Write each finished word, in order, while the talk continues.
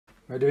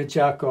We're doing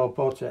charcoal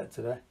portrait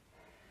today.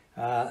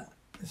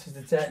 This is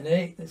the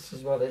technique. This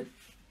is what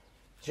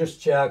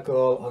just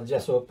charcoal on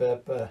gesso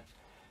paper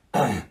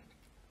and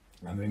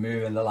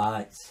removing the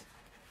lights.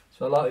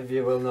 So a lot of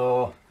you will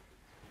know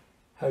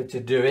how to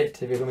do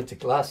it if you come into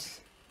class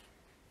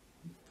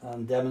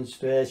and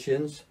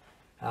demonstrations.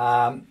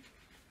 This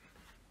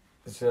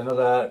is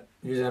another,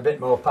 using a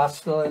bit more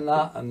pastel in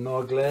that and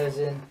more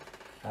glazing.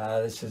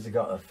 This has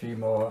got a few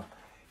more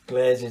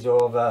glazes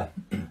over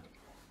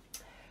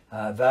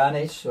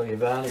varnish, so you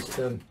varnish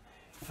them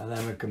and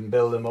then we can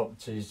build them up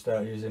to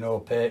start using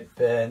opaque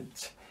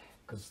paint,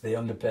 because the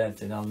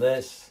underpainting on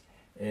this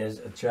is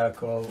a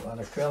charcoal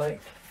and acrylic,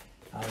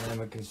 and then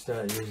we can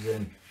start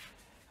using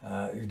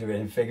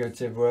doing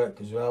figurative work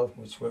as well,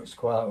 which works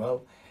quite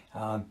well,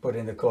 and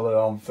putting the colour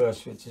on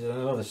first, which is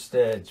another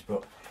stage.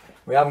 But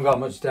we haven't got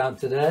much time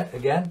today.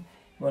 Again,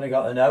 we've only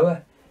got an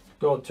hour.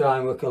 Don't try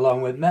and work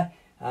along with me.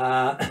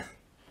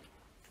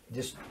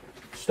 Just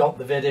stop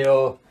the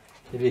video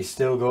if it's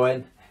still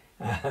going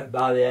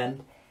by the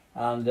end,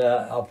 and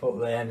I'll put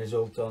the end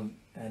result on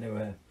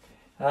anyway.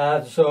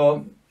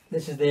 So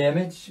this is the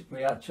image.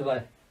 We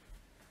actually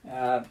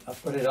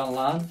I've put it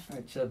online,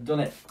 which I've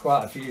done it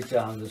quite a few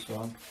times. This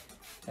one,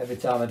 every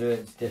time I do it,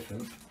 it's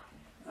different.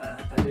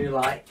 I do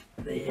like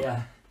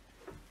the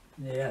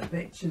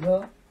picture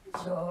though,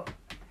 so I'm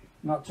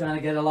not trying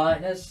to get a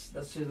likeness.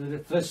 That's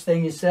the first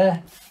thing you say.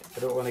 I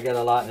don't want to get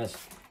a likeness.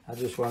 I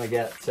just want to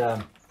get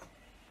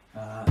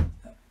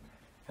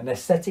an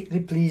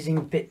aesthetically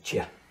pleasing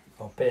picture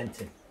or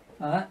painting.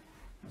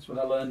 That's what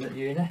I learned at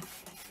uni,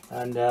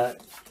 and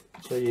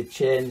so you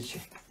change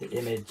the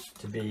image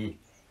to be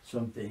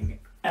something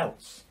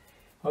else.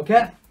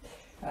 Okay,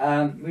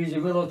 we're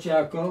using willow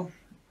charcoal,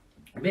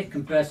 a bit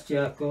compressed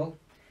charcoal,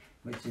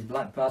 which is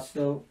black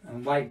pastel,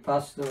 and white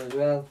pastel as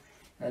well.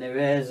 And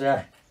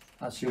eraser,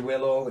 that's your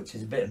willow, which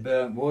is a bit of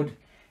burnt wood.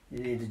 You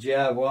need a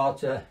jar of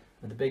water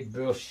with a big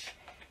brush,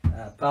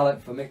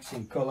 palette for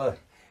mixing colour,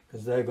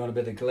 because they're going to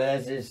be the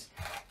glazes,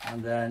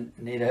 and then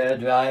you need a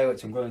hairdryer,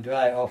 which I'm going to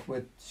dry it off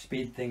with to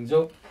speed things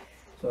up.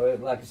 So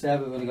like I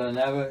said, we've only got an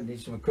hour. Need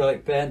some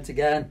acrylic paint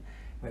again,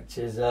 which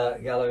is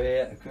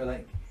Galleria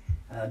acrylic.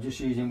 Just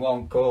using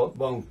one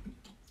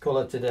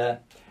colour today,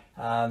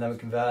 and then we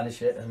can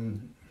varnish it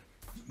and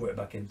work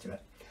back into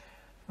it.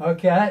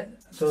 Okay,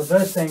 so the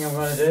first thing I'm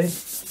going to do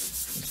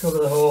is cover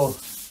the whole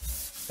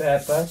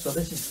paper. So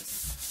this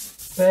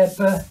is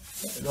paper.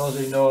 Those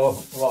who know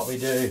what we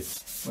do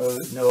will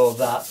know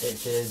that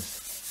it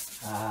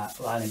is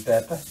lining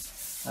paper,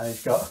 and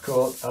it's got a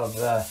coat of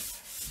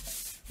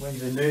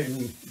Winsor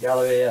Newton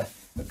Galleria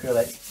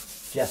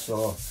acrylic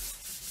gesso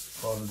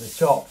over the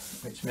top,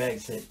 which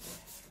makes it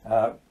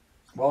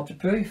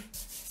waterproof,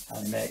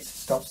 and it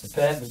stops the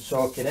paint from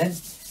soaking in.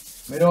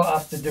 We don't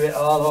have to do it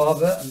all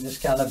over. I'm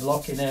just kind of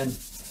blocking in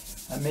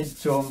a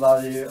mid-tone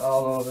value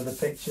all over the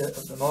picture at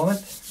the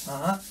moment.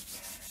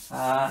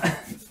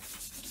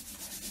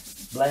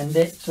 Blend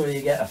it so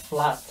you get a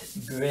flat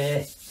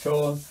grey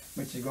tone,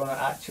 which is going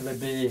to actually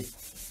be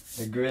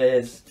the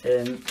greys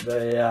in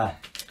the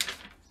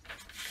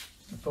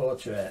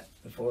portrait,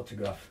 the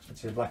photograph,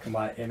 which is a black and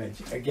white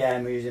image.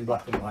 Again, we're using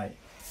black and white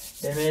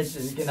image,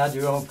 and you can add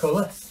your own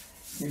colour,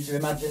 use your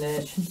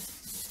imagination.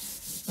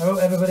 I hope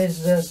everybody's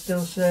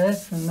still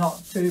safe and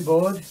not too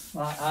bored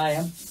like I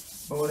am,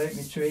 bored at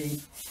my tree.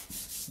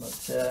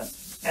 But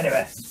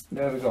anyway,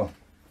 there we go.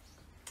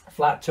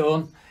 Flat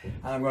tone,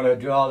 and I'm going to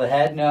draw the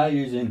head now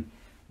using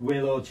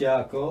willow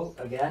charcoal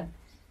again.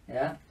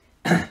 Yeah.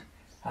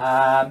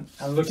 I'm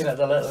looking at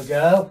the little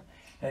girl.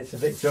 It's a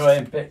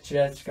Victorian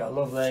picture. It's got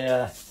lovely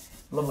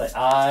lovely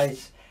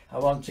eyes. I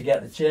want to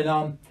get the chin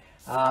on,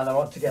 and I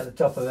want to get the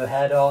top of her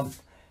head on,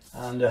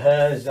 and the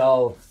hair is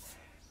all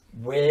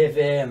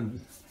wavy and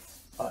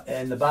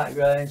in the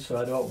background, so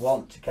I don't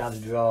want to kind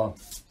of draw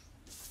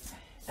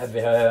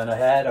every hair on her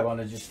head. I want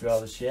to just draw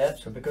the shape.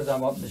 So because I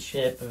want the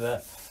shape of her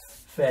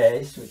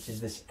face, which is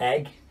this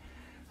egg,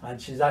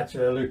 and she's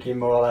actually looking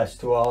more or less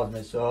towards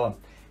me, so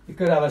you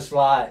could have a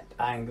slight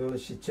angle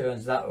if she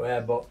turns that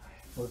way, but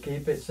we'll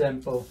keep it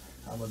simple,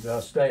 and we'll draw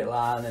a straight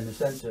line in the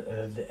centre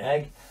of the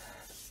egg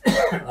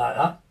like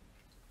that.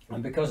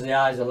 And because the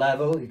eyes are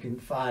level, you can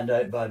find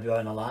out by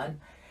drawing a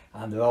line,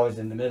 and they're always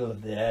in the middle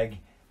of the egg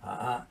like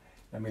that.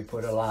 Then we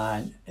put a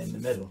line in the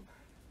middle,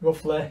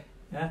 roughly,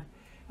 yeah.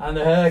 And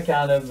the hair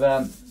kind of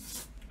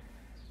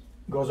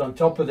goes on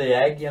top of the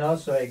egg, you know,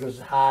 so it goes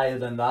higher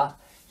than that.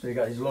 So you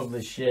got these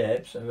lovely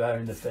shapes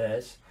around the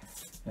face,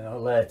 you know,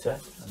 later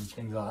and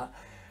things like that.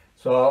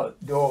 So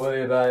don't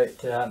worry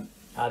about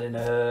adding a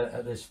hair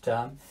at this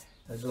time,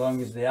 as long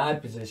as the eye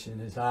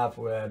position is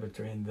halfway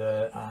between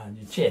the eye and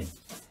your chin,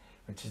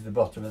 which is the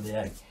bottom of the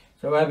egg.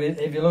 So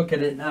if you look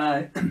at it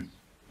now,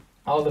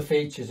 all the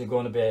features are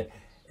going to be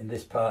in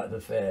this part of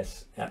the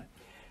face. Yeah.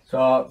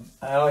 So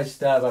I always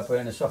start by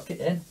putting a socket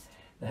in.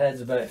 The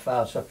head's about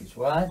 5 sockets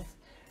wide,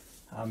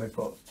 and we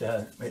put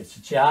it's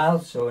a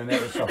child, so we make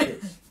the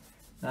sockets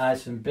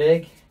nice and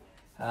big.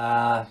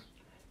 Let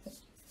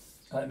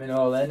me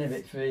know then if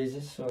it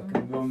freezes, so I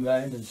can run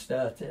round and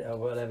start it or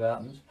whatever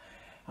happens.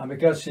 and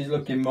because she's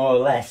looking more or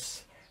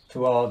less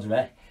towards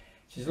me,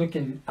 she's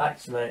looking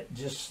actually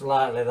just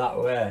slightly that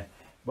way.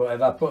 But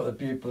if I put the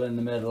pupil in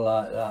the middle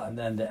like that, and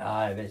then the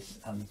iris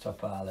and the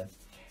top eyelid,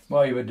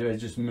 what you would do is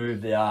just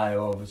move the eye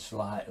over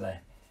slightly,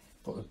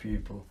 put the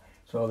pupil.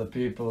 So the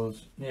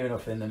pupil's near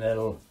enough in the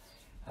middle,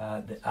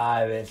 the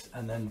iris,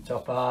 and then the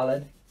top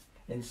eyelid.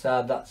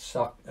 Inside that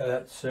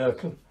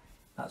circle,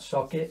 that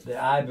socket,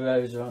 the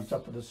eyebrows are on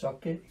top of the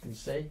socket. You can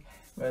see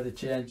where they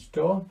change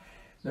tone.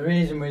 The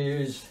reason we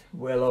use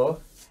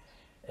willow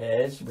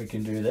is we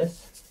can do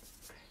this.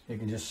 You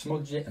can just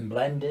smudge it and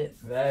blend it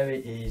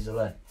very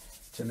easily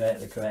to make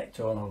the correct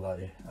tonal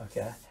value.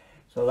 Okay,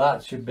 so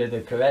that should be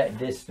the correct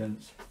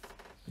distance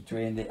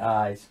between the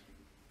eyes.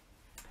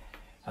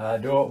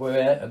 Don't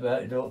worry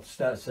about it, don't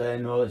start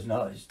saying no it's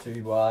not, it's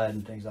too wide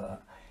and things like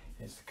that.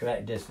 It's the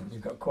correct distance.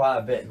 We've got quite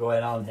a bit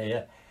going on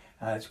here.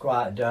 It's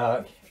quite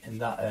dark in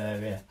that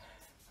area,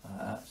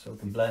 so we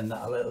can blend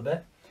that a little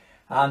bit.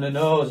 And the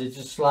nose is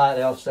just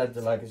slightly offset,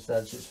 like I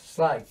said, so it's a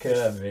slight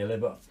curve really,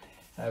 but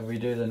we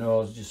do the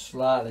nose just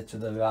slightly to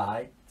the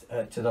right,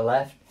 to the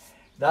left.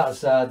 That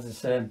side's the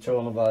same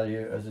tonal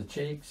value as the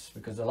cheeks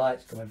because the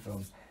light's coming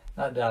from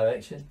that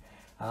direction,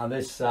 and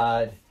this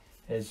side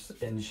is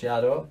in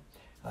shadow,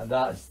 and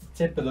that's the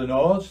tip of the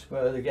nose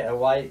where they get a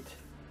white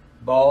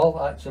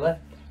ball actually,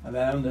 and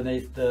then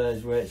underneath there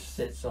is where it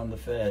sits on the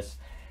face.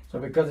 So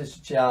because it's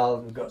a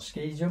child, we've got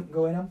ski jump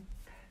going on,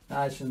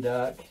 nice and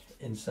dark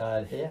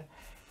inside here.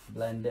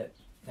 Blend it,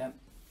 yep,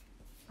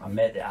 and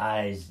make the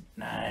eyes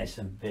nice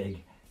and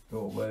big.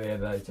 Don't worry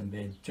about them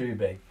being too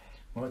big.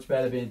 Much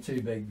better being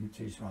too big than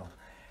too small.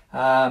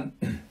 And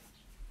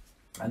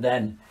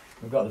then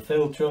we've got the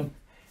philtrum.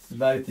 The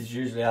mouth is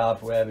usually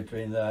halfway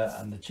between there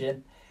and the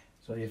chin.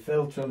 So your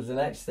philtrum's the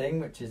next thing,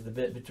 which is the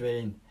bit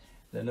between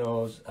the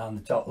nose and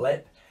the top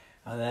lip.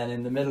 And then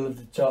in the middle of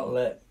the top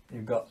lip,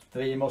 you've got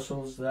three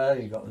muscles there.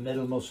 You've got the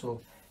middle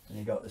muscle, and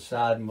you've got the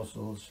side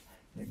muscles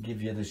that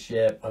give you the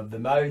shape of the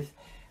mouth.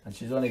 And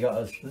she's only got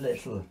a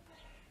little,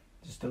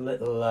 just a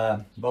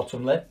little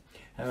bottom lip.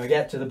 And we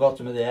get to the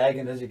bottom of the egg,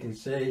 and as you can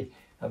see,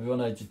 I've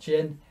run out of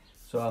chin,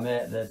 so I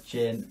make the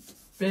chin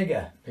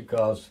bigger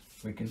because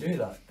we can do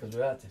that because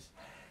we're artists.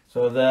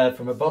 So there,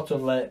 from a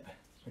bottom lip,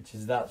 which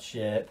is that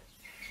shape,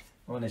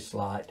 only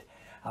slight,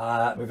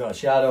 we've got a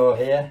shadow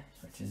here,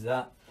 which is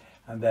that,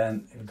 and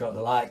then we've got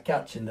the light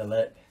catching the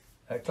lip,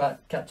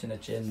 catching the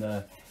chin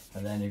there,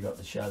 and then you've got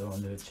the shadow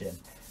under the chin.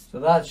 So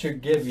that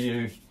should give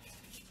you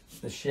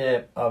the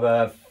shape of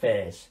her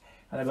face.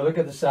 And if I look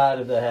at the side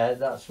of the head,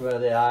 that's where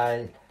the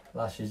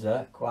eyelashes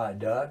are, quite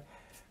dark.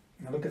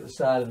 And look at the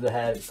side of the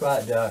head, it's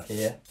quite dark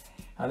here.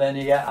 And then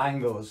you get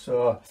angles,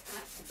 so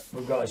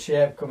we've got a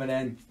shape coming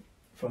in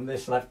from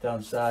this left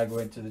hand side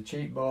going to the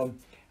cheekbone,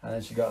 and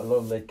then she's got a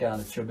lovely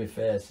kind of chubby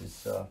faces,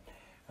 so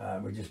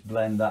we just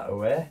blend that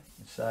away,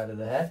 the side of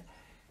the head,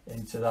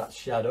 into that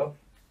shadow.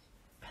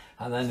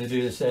 And then we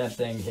do the same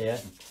thing here.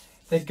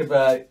 Think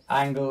about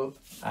angle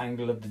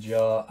of the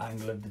jaw,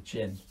 angle of the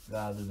chin,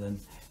 rather than,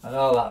 and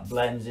all that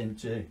blends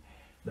into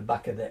the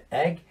back of the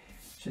egg.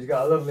 She's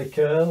got a lovely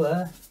curl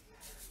there,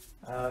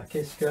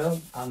 kiss curl,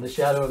 and the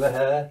shadow of the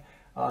hair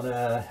on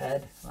her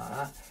head, like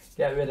that.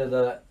 Get rid of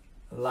the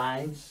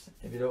lines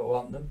if you don't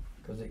want them,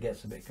 because it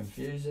gets a bit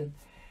confusing.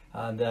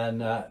 And then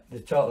the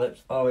top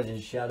lip's always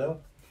in shadow,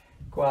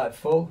 quite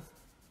full,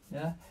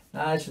 yeah,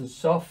 nice and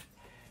soft.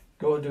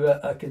 Go do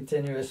a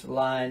continuous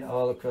line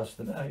all across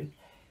the mouth,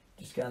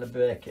 just kind of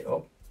break it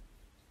up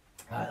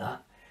like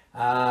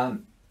that.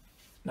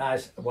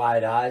 Nice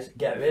wide eyes.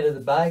 Get rid of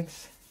the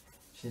bags.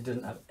 She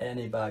doesn't have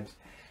any bags.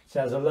 She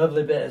has a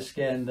lovely bit of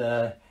skin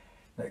there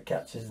that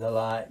catches the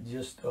light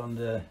just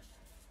under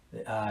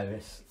the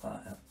iris,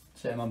 like that.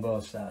 Same on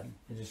both sides.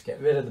 You just get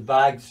rid of the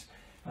bags,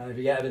 and if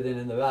you get everything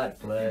in the right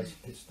place,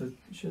 it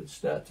should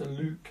start to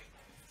look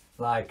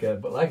like her.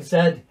 But like I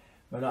said,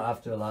 we're not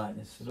after a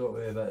likeness, so don't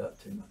worry about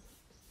that too much.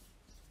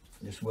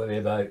 Just worry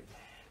about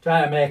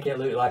trying to make it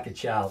look like a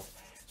child.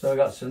 So we've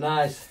got some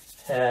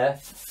nice hair.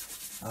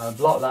 I'll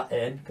block that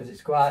in because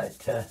it's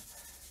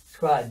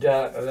quite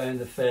dark around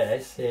the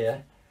face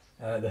here,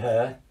 the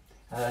hair,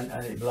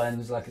 and it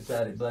blends, like I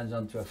said, it blends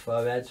onto her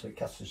forehead, so it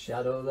casts a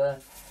shadow there,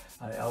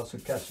 and it also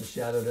casts a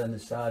shadow down the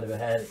side of her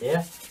head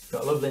here.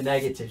 Got a lovely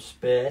negative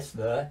space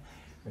there,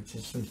 which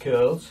is some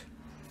curls,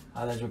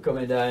 and as we're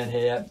coming down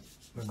here,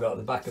 we've got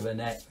the back of her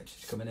neck, which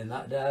is coming in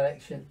that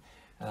direction.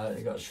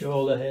 You've got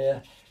shoulder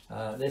here.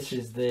 This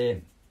is the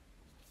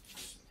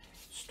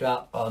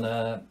strap on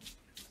a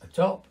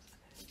top,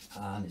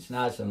 and it's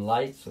nice and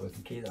light, so we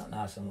can keep that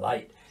nice and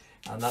light.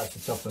 And that's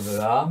the top of her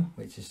arm,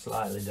 which is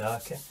slightly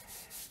darker,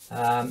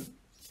 and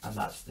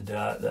that's the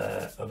dark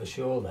there of her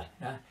shoulder,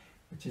 yeah,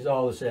 which is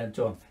all the same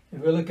tone.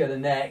 If we look at the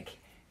neck,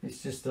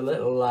 it's just a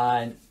little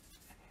line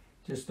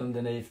just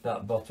underneath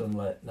that bottom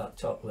lip, that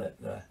top lip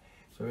there.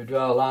 So we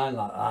draw a line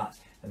like that,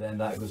 and then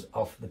that goes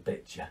off the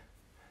picture,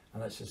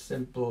 and that's as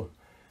simple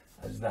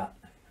as that,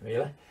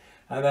 really.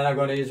 And then I'm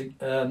going to use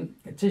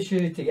a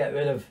tissue to get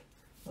rid of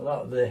a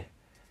lot of the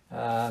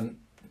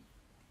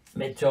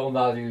mid-tone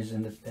values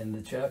in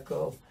the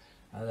charcoal,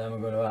 and then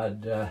we're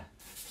going to add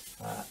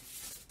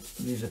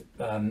use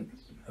a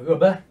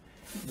rubber.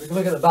 We can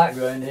look at the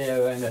background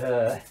here around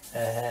her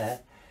hair.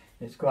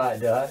 It's quite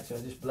dark, so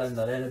I'll just blend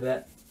that in a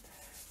bit.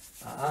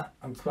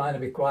 I'm trying to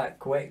be quite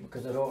quick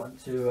because I don't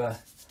want to. I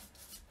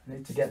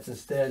need to get to the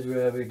stage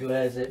where we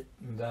glaze it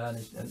and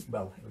varnish. And,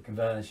 well, if we can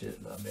varnish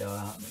it, that'll be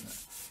alright,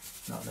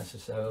 but not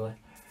necessarily.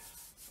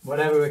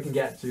 Whatever we can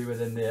get to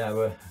within the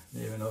hour,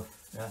 near enough.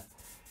 Yeah,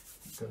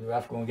 because we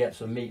have to go and get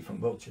some meat from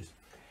butchers.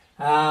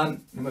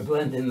 And we're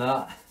blending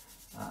that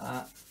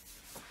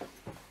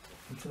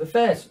into the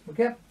face.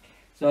 Okay,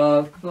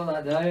 so put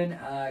that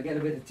down. Get a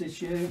bit of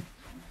tissue,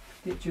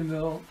 kitchen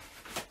roll.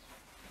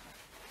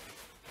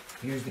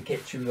 Use the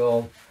kitchen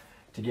roll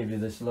to give you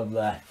this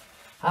lovely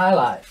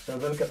highlight. So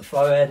if we look at the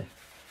forehead,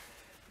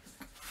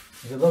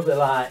 there's a lovely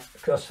light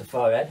across the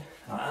forehead,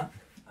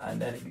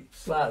 and then it gets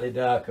slightly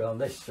darker on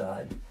this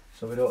side,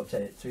 so we don't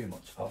take it too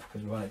much off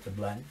because we want it to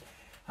blend.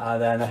 And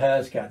then the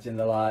hair's catching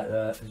the light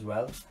there as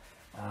well,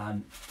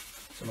 and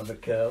some of the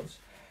curls.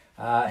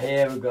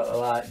 Here we've got the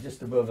light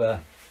just above the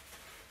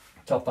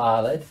top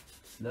eyelid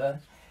there.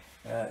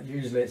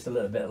 Usually it's a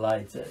little bit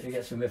lighter. You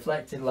get some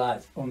reflected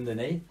lights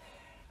underneath,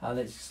 and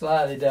it's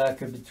slightly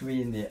darker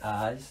between the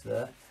eyes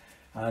there.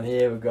 And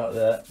here we've got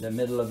the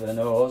middle of the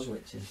nose,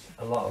 which is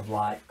a lot of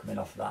light coming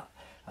off that,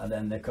 and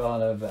then the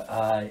corner of the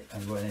eye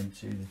and going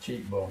into the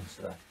cheekbones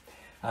there.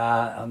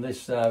 On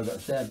this side we've got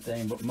the same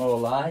thing but more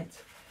light,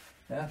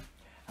 yeah.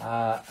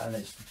 And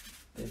it's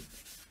the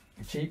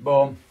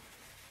cheekbone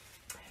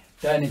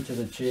down into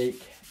the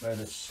cheek where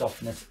the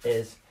softness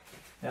is,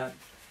 yeah.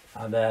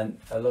 And then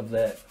a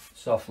lovely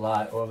soft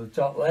light over the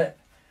top lip.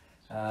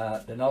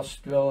 The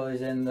nostril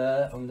is in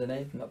there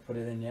underneath, not put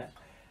it in yet.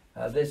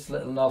 This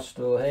little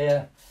nostril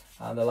here,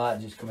 and the light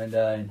just coming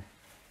down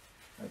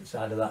at the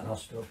side of that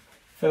nostril.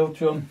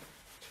 Philtrum,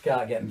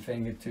 can't get my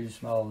finger too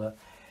small there.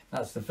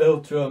 That's the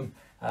philtrum.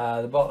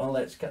 The bottom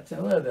lip's catching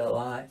a little bit of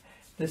light.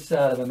 This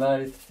side of the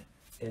mouth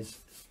is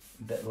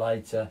a bit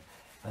lighter,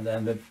 and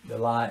then the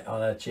light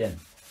on her chin.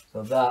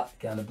 So that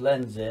kind of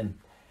blends in,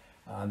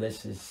 and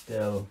this is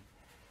still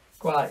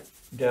quite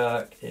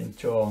dark in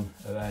tone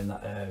around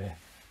that area.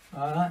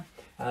 Alright,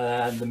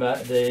 and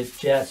the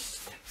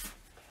chest,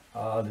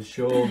 or the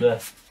shoulder,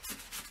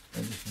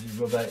 and just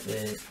rub out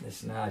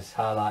this nice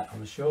highlight on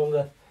the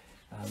shoulder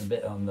and a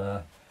bit on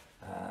the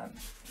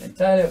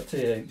entirely up to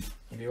you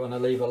if you want to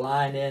leave a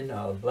line in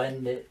or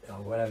blend it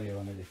or whatever you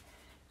want to do.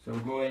 So we're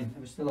going,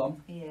 are we still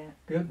on? Yeah.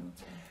 Good.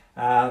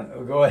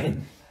 We're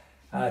going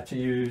to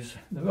use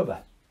the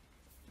rubber.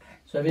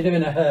 So if you're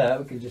doing a hair,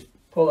 we can just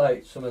pull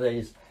out some of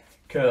these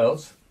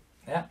curls.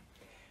 Yeah.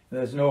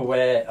 There's no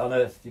way on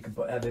earth you can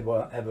put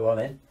everyone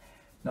in,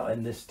 not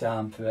in this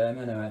time frame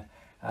anyway.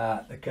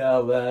 The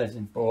curl there is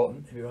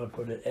important if you want to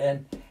put it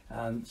in,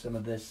 and some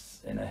of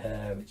this in a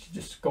hair which is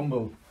just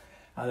scumbled.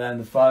 And then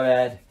the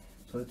forehead,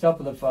 so the top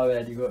of the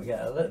forehead you've got to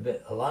get a little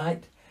bit of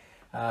light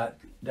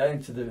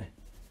down to the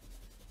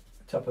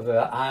top of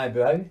her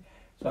eyebrow.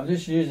 So I'm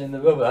just using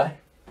the rubber.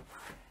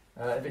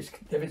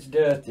 If it's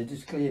dirty,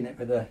 just clean it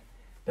with a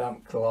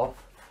damp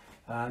cloth.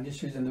 I'm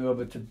just using the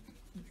rubber to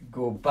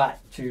go back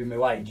to my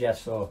white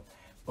gesso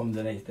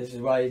underneath. This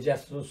is why your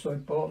gesso is so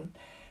important.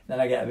 Then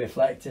I get a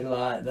reflected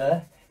light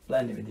there,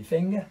 blend it with your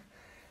finger.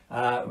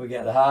 We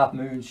get the half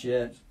moon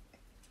shaped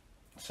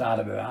side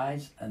of her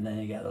eyes, and then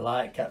you get the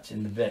light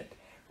catching the bit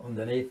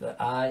underneath the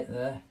eye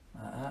there,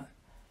 like that.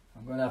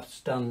 I'm going to have to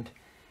stand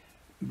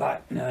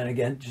back now and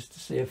again just to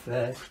see her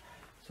face,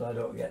 so I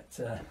don't get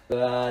the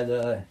eye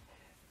there,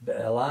 a bit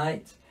of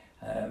light,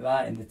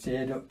 right in the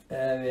tear duct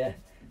area,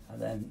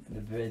 and then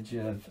the bridge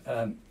of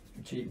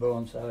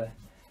cheekbone, sorry,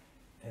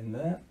 in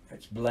there,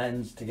 which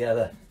blends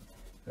together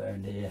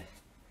around here.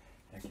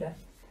 Okay.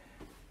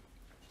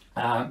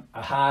 A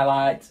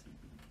highlight,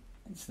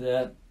 it's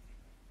there.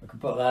 We can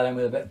put that in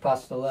with a bit of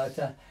pastel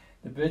later.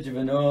 The bridge of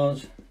a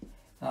nose,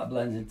 that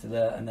blends into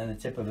there, and then the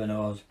tip of a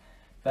nose,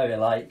 very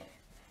light,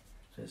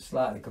 so it's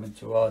slightly coming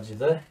towards you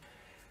there.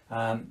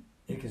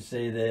 You can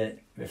see the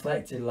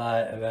reflected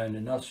light around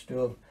the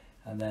nostril,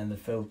 and then the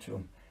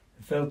philtrum.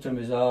 The philtrum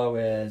is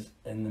always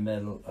in the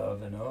middle of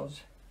the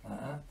nose, like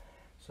that.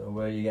 So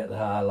where you get the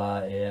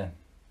highlight here,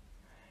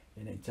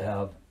 you need to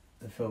have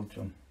the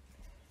philtrum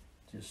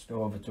just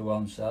over to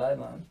one side,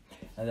 man.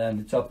 And then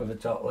the top of the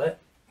top lip,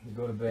 you've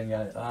got to bring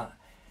out that.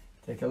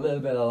 Take a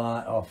little bit of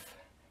light off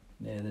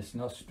near this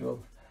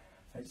nostril.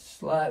 It's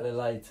slightly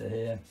lighter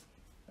here.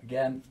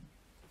 Again,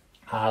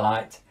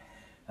 highlight,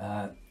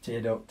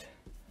 tear duct.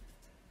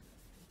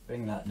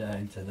 Bring that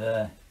down to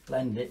there.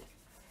 Blend it.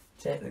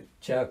 Take the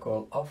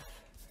charcoal off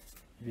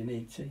if you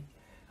need to.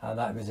 And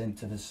that goes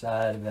into the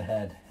side of the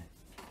head.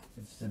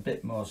 It's a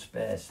bit more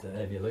space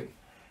there if you look.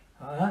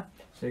 Alright,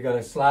 so you've got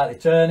a slightly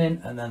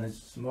turning, and then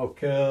there's some more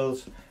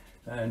curls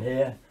down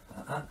here.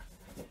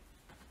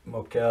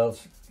 More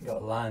curls,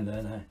 got a line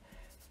there now.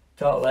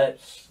 Top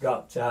lips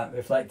got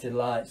reflected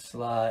light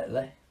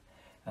slightly.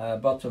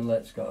 Bottom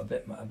lips got a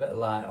bit of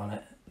light on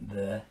it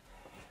there.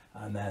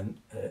 And then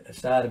the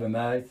side of the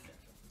mouth,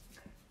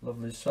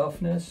 lovely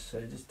softness. So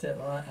you just take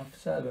the light off the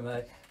side of the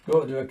mouth,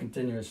 Go to do a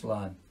continuous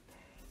line.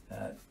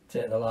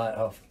 Take the light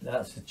off.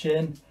 That's the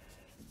chin.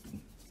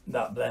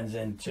 That blends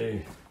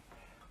into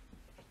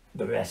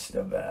the rest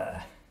of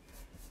the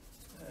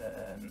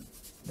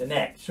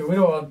neck. So we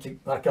don't want to,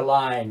 like a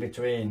line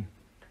between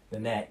the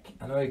neck.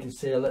 I know you can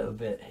see a little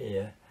bit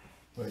here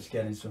where it's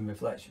getting some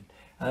reflection.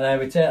 And then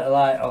we take the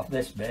light off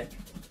this bit.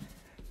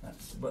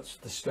 That's what's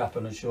the strap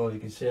on the shoulder.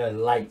 You can see how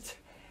light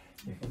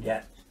you can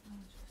get.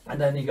 And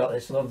then you got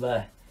this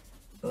lovely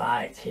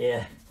light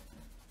here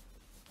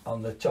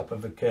on the top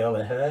of the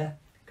curly hair.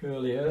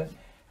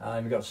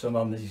 And we've got some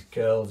on these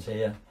curls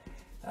here,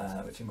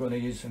 which I'm going to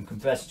use some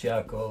compressed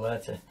charcoal there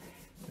to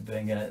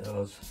bring out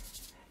those.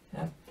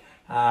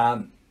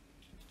 Yeah.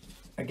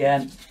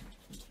 Again,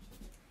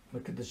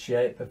 look at the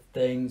shape of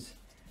things.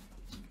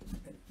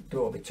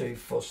 Don't be too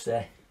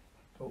fussy.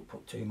 Don't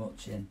put too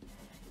much in.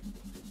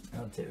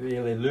 Want it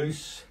really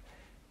loose.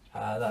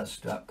 That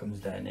strap comes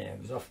down here,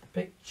 goes off the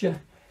picture,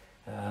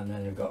 and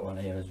then we've got one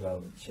here as well,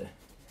 which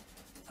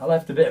I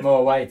left a bit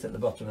more weight at the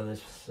bottom of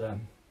this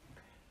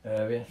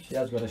area. She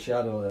has got a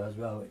shadow there as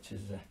well, which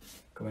is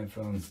coming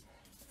from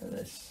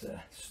this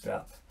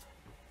strap.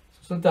 So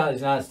sometimes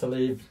it's nice to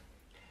leave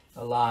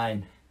a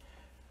line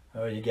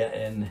where you get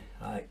in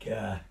like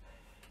the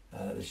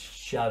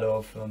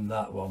shadow from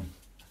that one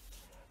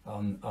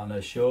on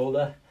her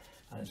shoulder,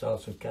 and it's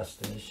also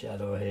casting a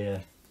shadow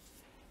here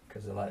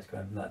because the light's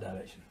going from that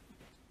direction.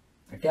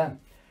 Again,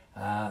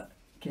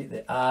 keep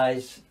the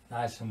eyes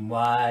nice and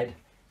wide,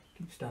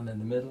 keep standing in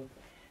the middle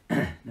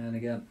now and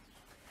again,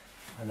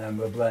 and then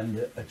we'll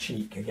blend a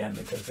cheek again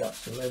because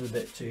that's a little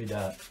bit too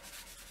dark.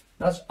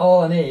 That's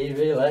all I need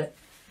really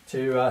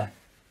to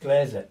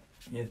glaze it.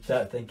 You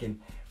start thinking,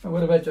 well,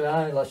 what about her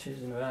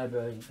eyelashes and her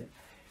eyebrows?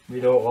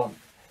 We don't want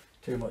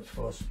too much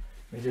fuss.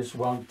 We just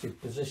want to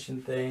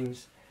position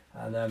things,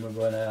 and then we're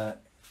going to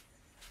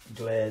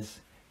glaze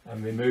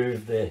and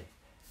remove the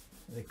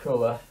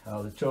colour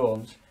or the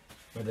tones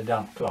with a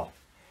damp cloth.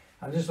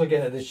 I'm just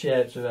looking at the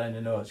shapes around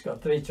the nose. It's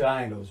got 3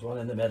 triangles, one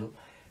in the middle,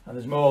 and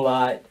there's more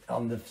light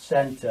on the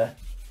centre,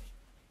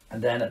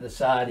 and then at the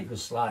side it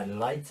goes slightly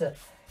lighter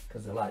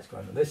because the light's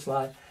going to this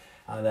side,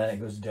 and then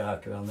it goes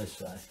darker on this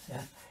side.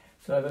 Yeah.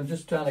 So I'm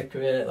just trying to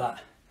create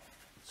that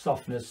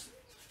softness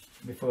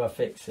before I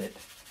fix it,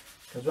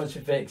 because once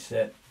you fix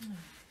it,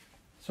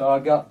 so I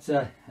got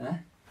so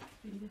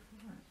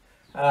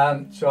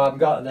I've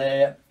got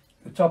the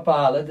top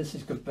eyelid. This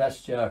is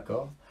compressed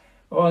charcoal.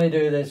 Only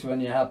do this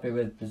when you're happy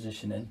with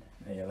positioning,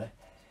 really.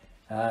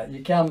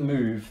 You can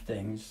move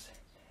things,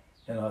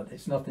 you know,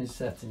 it's nothing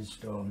set in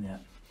stone yet.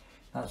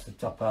 That's the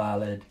top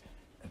eyelid,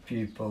 a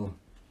pupil.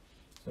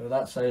 So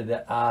that's how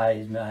the eye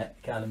is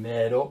kind of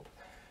made up.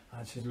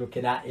 And she's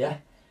looking at you.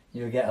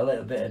 You'll get a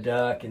little bit of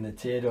dark in the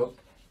tear duct.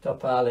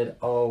 Top eyelid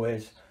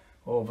always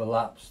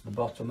overlaps the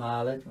bottom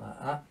eyelid,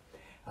 like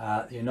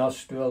that. Your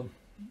nostril,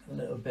 a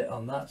little bit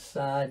on that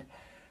side.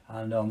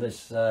 And on this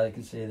side, you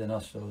can see the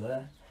nostril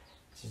there.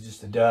 This is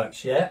just a dark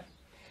shape.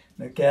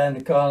 Again,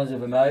 the corners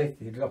of the mouth,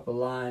 you drop a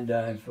line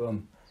down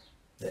from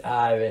the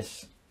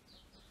iris,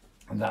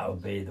 and that will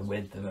be the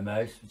width of the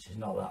mouth, which is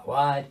not that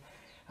wide.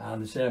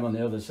 And the same on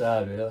the other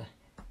side, really,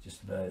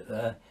 just about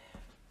there.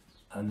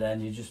 And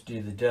then you just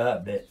do the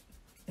dark bit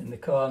in the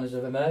corners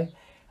of the mouth,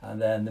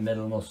 and then the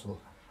middle muscle,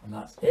 and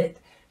that's it,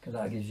 because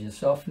that gives you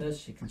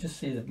softness. You can just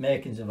see the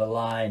makings of a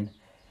line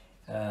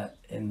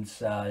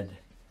inside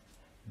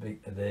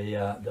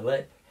the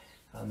lip,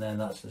 and then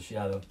that's the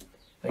shadow.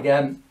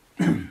 Again,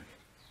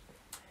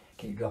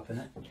 keep dropping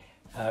it.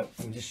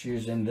 I'm just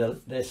using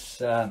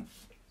this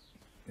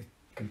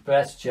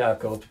compressed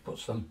charcoal to put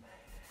some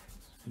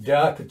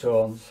darker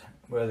tones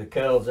where the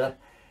curls are,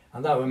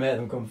 and that will make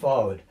them come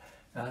forward.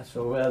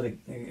 So where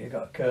you've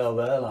got a curl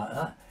there like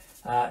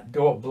that,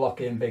 don't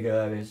block in big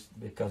areas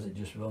because it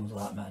just runs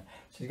like mad.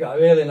 So you've got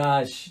a really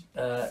nice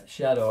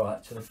shadow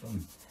actually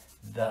from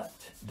that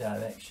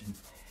direction,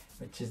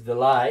 which is the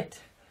light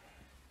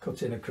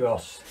cutting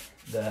across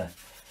the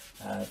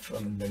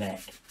from the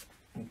neck.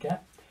 Okay,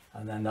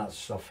 and then that's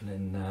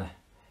softening the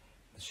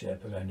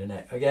shape around the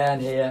neck. Again,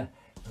 here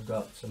I've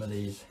got some of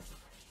these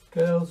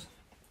curls,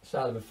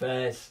 side of the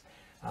face,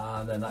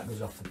 and then that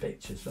goes off the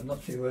picture. So I'm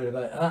not too worried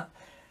about that.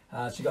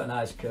 So you've got a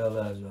nice curl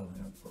there as well.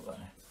 Put that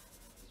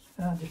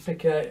in. Just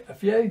pick out a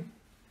few.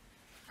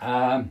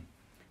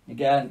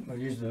 Again, we'll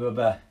use the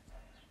rubber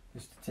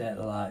just to take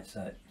the lights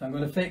out. So I'm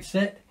going to fix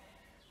it.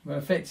 I'm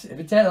going to fix it. If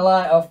you take the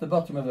light off the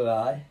bottom of the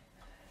eye,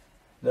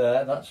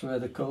 there, that's where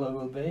the colour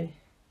will be.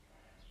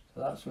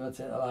 So that's where I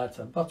take the light off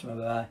the bottom of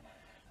the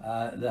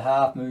eye. The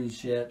half moon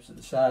shapes at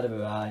the side of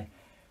her eye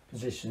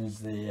positions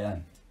the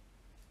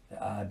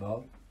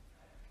eyeball.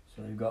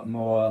 So you've got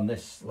more on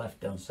this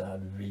left hand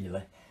side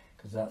really,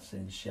 because that's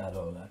in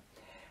shadow there.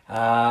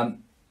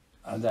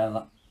 And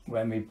then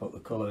when we put the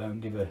colour on,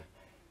 give her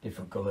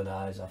different coloured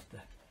eyes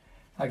after.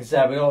 Like I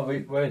said, we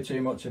don't worry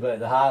too much about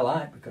the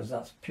highlight because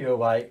that's pure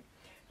white,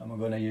 and we're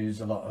going to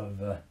use a lot of,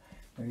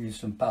 we'll use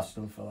some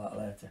pastel for that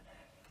later.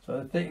 So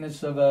the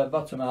thickness of a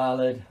bottom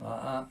eyelid,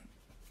 like that,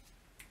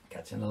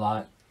 catching the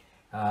light,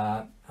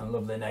 and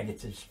lovely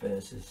negative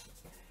spaces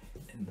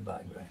in the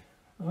background.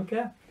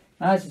 Okay,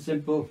 nice and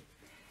simple.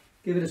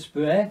 Give it a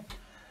spray.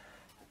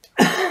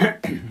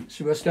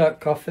 So we'll start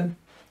coughing.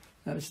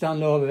 Let me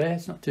stand over here,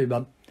 it's not too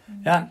bad.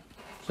 Yeah,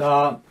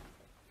 so,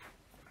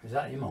 is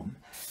that your mum?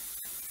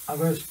 I'm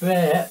going to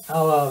spray it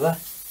all over,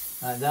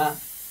 like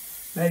that.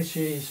 Make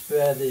sure you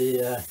spray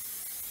the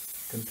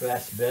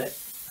compressed bit,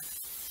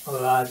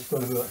 otherwise it's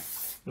going to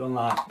run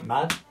like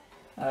mad.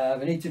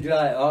 We need to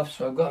dry it off,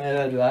 so I've got my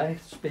hair dry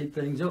to speed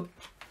things up.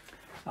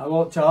 I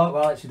won't talk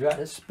while it's dry,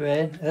 it's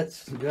spraying,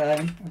 it's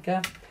drying,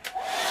 okay?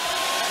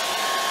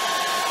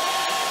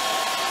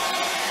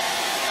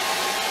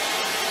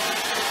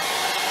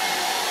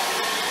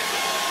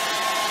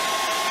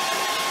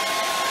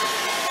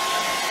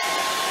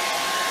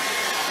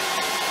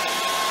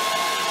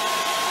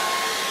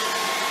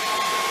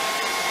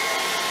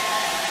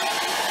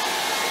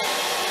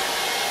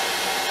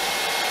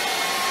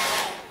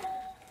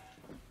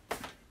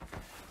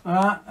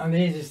 Alright, and the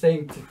easiest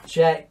thing to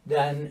check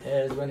then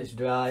is when it's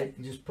dry,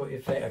 you just put your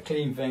a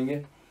clean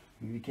finger,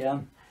 if you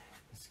can,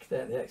 just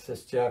take the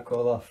excess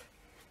charcoal off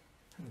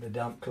with a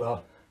damp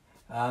cloth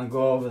and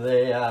go over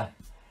the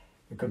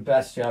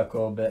compressed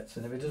charcoal bits,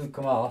 and if it doesn't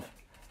come off,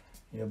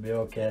 you'll be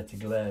okay to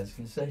glaze. You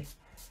can see?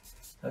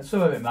 And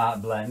some of it might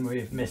blend,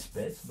 we've missed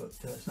bits, but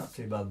it's not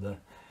too bad though.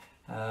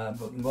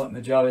 But the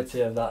majority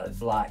of that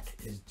black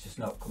is just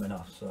not coming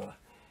off, so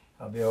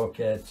I'll be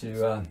okay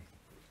to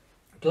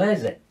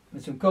glaze it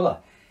with some colour.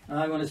 And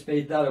I'm going to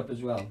speed that up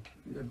as well.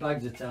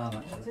 Bags of time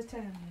actually. Bags of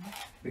time, yeah.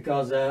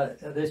 Because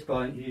at this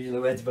point you're usually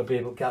waiting for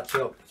people to catch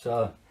up,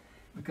 so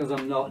because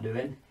I'm not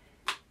doing,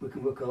 we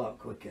can work a lot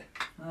quicker.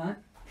 Alright?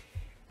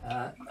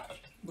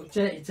 But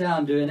take your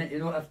time doing it, you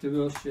don't have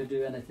to rush or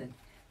do anything.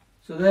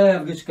 So there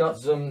I've just got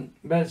some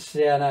red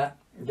sienna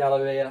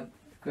Galleria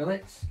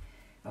acrylics.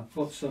 I've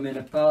put some in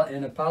a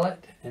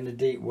palette in a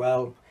deep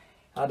well,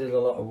 added a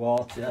lot of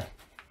water,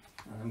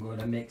 and I'm going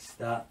to mix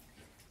that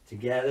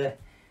together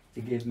to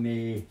give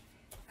me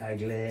a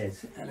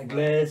glaze, and a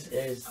glaze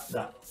is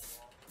that.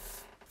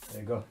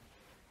 There you go.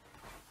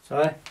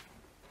 Sorry?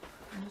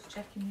 I'm just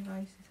checking your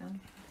voice is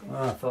on.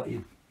 Oh, I thought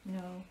you.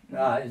 No.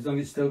 Right, as long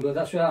as it's still good.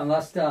 That's right. And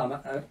last time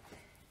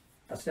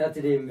I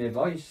started hearing my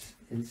voice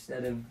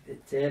instead of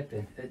it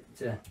taping it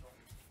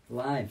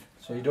live,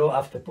 so you don't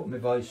have to put my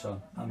voice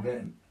on. I'm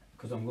getting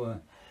because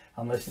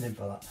I'm listening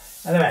for that.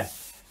 Anyway,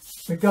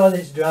 because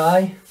it's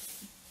dry,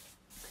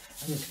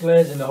 I'm just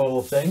glazing the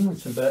whole thing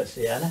with some burnt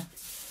sienna.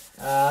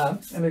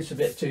 And it's a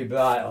bit too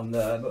bright on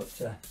there, but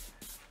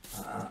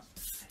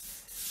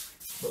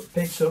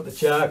picks up the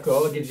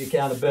charcoal, gives you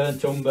kind of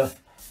burnt umber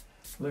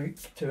look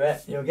to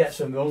it. You'll get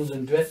some runs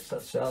and drips,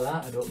 that's all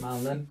right, I don't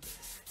mind them.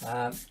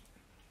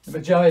 The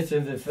majority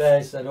of the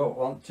face I don't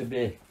want to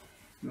be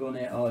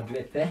runny or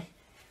drippy,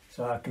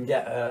 so I can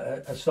get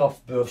a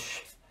soft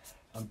brush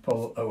and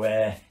pull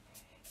away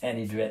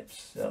any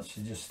drips. That's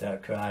you just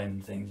start crying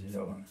and things you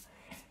don't want.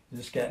 You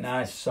just get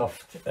nice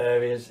soft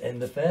areas in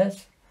the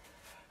face.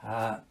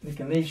 You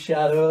can leave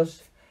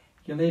shadows,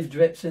 you can leave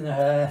drips in the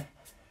hair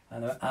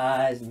and the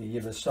eyes, and you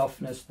give a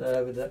softness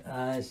there with the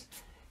eyes.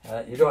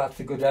 You don't have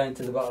to go down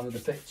to the bottom of the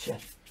picture.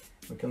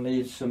 We can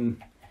leave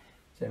some,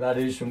 so if I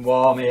do some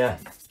warm here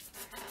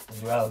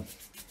as well,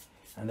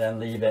 and then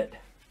leave it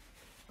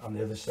on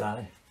the other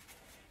side.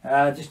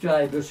 Just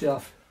dry your brush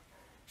off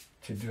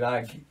to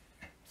drag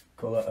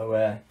colour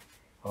away,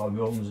 or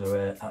runs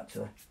away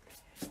actually.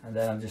 And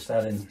then I'm just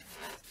adding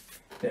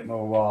a bit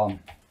more warm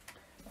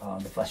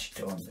on the flesh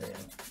tones here.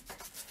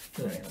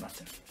 Doesn't really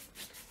matter,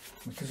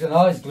 because you can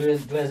always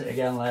glaze it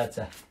again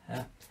later.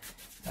 Yeah?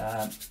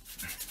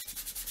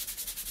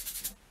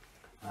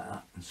 Like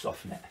that, and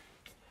soften it.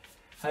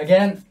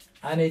 Again,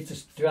 I need to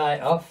dry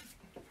it off.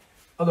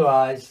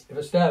 Otherwise, if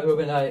I start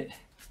rubbing out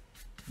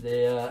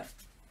the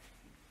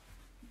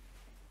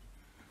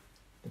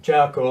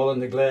charcoal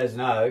and the glaze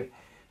now,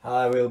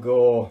 I will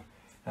go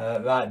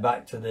right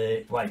back to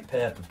the white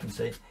paper. You can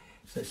see,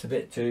 so it's a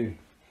bit too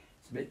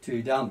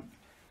damp.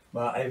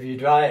 But if you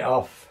dry it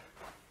off,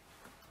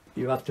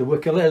 you have to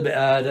work a little bit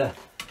harder,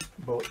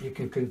 but you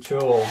can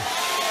control.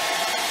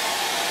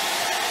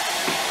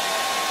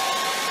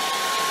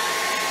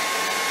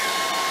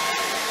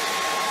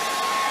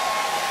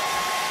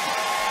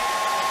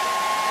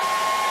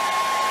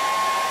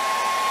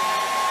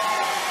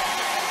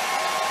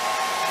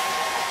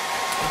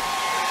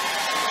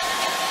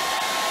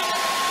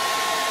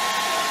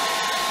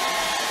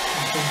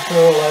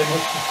 Control how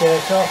much to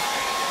take off.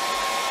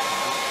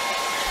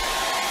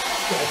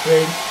 Get a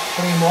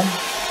clean one.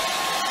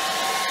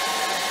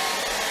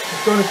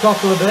 It's going to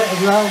cockle a bit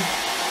as well.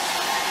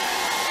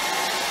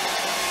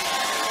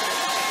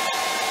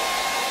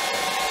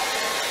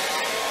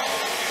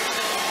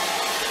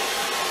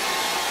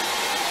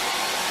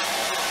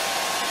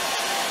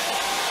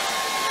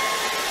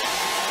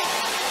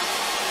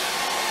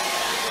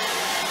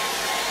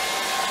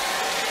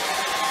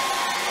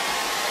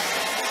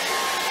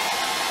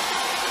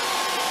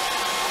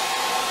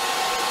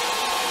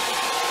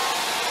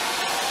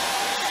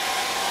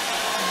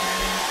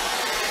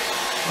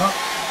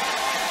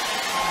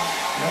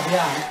 Not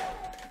behind.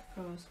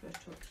 Rose, but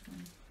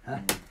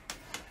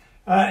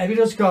If it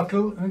does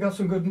cockle, we've got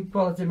some good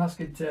quality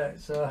masking tape,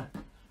 so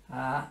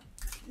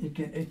you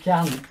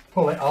can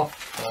pull it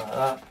off like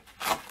that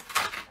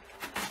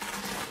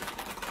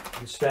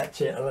and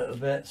stretch it a little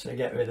bit so you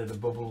get rid of the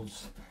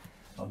bubbles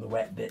or the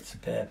wet bits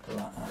of paper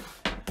like that.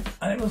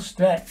 And it will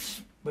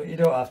stretch, but you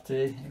don't have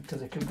to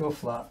because it can go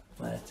flat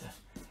later.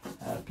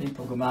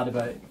 People go mad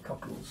about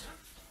cockles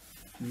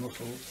and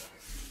mussels.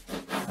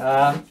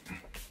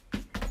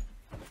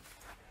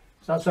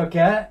 So that's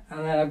okay, and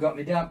then I've got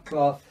my damp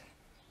cloth,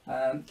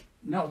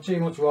 not too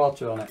much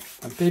water on it,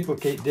 and people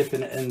keep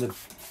dipping it in the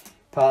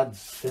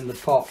pads, in the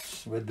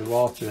pots with the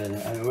water in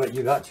it, and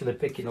you're actually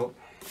picking up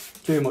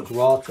too much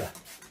water.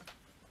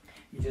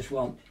 You just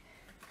want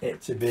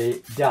it to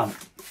be damp,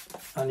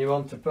 and you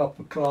want a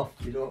proper cloth,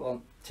 you don't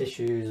want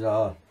tissues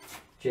or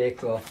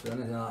J-cloth or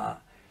anything like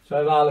that.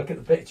 So if I look at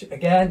the picture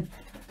again,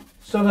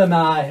 some of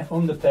my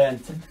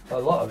underpainting, a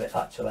lot of it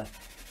actually,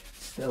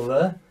 still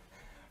there,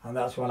 and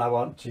that's what I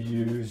want to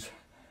use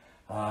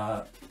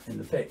in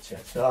the picture.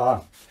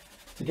 So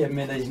to give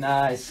me these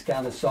nice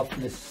kind of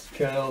softness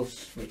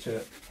curls, which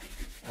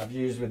I've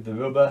used with the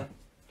rubber,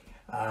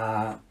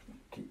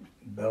 keep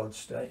the build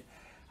straight,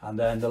 and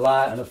then the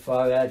light on the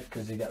forehead,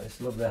 because you get this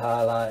lovely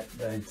highlight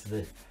down to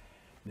the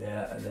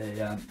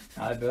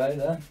eyebrow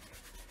there,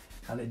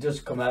 and it does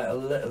come out a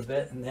little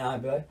bit in the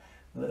eyebrow,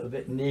 a little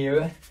bit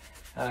nearer.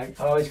 I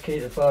always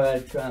keep the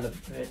forehead kind of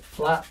a bit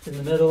flat in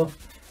the middle,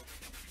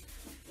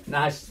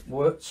 nice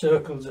work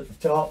circles at the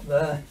top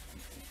there,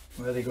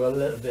 where they go a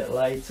little bit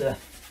lighter,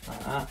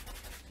 like that.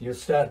 You'll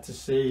start to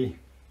see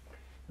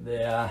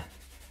the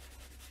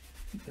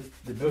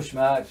brush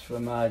marks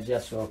from my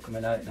gesso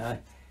coming out now,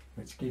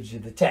 which gives you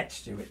the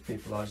texture, which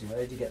people always say,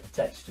 where do you get the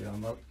texture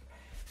on? Well,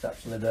 it's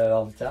actually there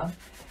all the time.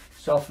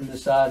 Soften the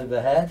side of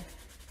the head,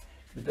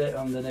 the bit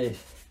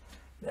underneath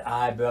the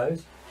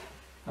eyebrows.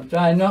 I'm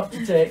trying not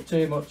to take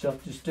too much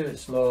off, just do it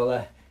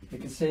slowly. You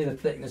can see the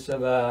thickness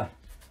of her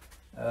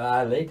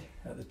eyelid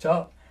at the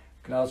top.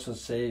 You can also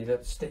see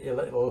that stick your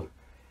little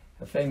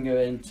finger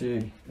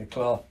into the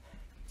cloth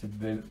to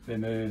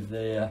remove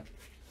the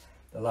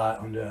light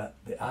under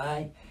the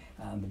eye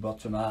and the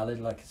bottom eyelid,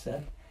 like I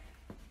said.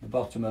 The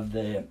bottom of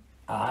the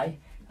eye,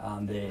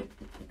 and the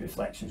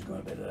reflection's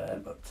going to be there,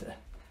 but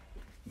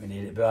we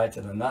need it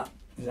brighter than that.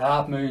 There's a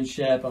half moon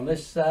shape on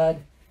this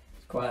side,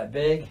 it's quite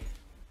big.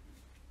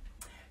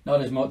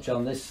 Not as much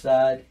on this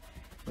side,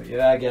 but you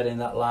are getting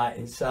that light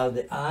inside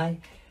the eye.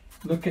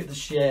 Look at the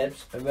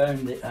shapes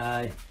around the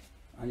eye,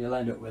 and you'll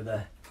end up with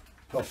a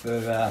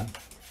proper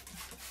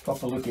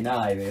looking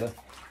eye, really.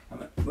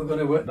 And we're going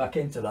to work back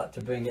into that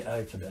to bring it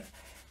out a bit.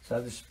 So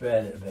I've just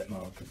sprayed it a bit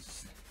more,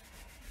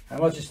 and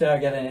once you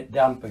start getting it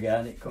damp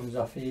again, it comes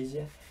off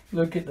easier.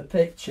 Look at the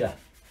picture.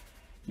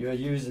 You're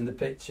using the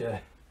picture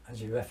as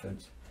your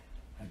reference,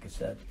 like I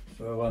said.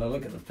 So we want to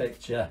look at the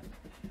picture,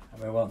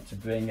 and we want to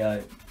bring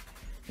out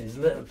these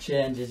little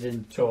changes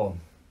in tone.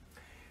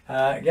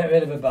 Get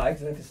rid of a bag,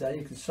 like I said,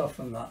 you can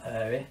soften that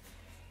area.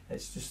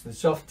 It's just the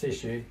soft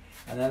tissue,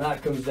 and then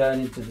that comes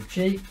down into the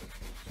cheek.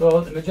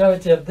 So the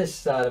majority of this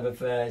side of the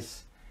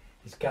face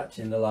is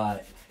catching the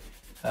light.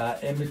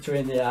 In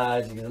between the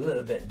eyes, you get a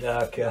little bit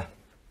darker,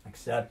 like I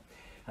said,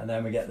 and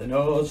then we get the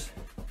nose.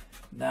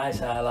 Nice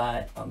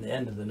highlight on the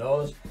end of the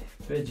nose,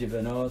 bridge of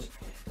the nose.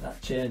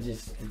 That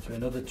changes into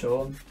another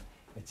tone,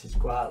 which is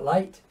quite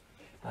light.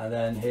 And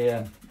then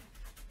here,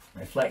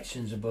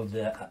 reflections above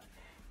the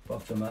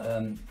bottom,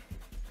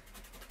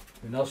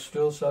 the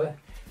nostril, sorry,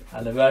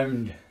 and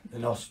around the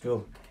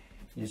nostril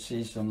you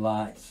see some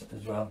lights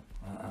as well,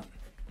 like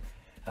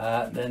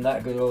that. Then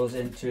that goes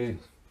into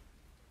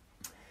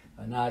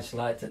a nice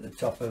light at the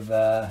top of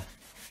a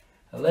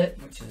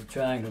lip, which is a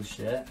triangle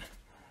shape,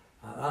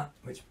 like that,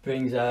 which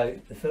brings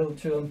out the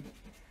filtrum.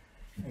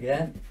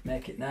 Again,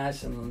 make it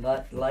nice and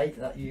light,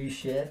 that U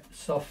shape,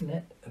 soften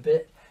it a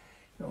bit.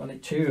 Don't want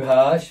it too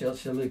harsh,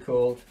 else it'll look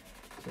cold.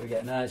 So we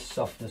get nice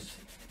softness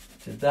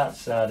to that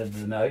side of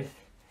the mouth,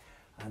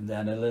 and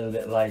then a little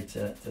bit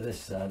lighter to this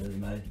side of the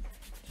mouth,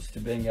 just to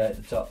bring out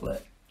the top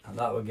lip, and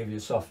that will give you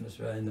softness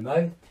around the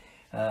mouth.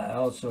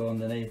 Also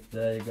underneath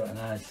there you've got a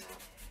nice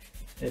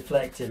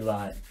reflected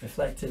light.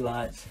 Reflected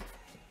lights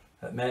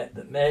that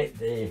make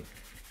the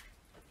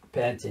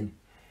painting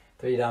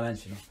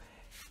three-dimensional.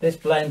 This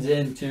blends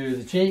into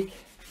the cheek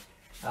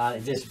and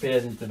it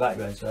disappears into the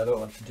background, so I don't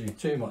want to do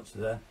too much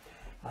there.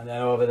 And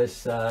then over this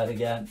side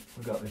again,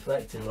 we've got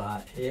reflected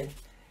light here,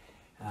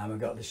 and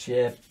we've got the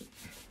shape,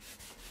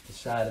 the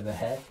side of the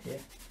head here,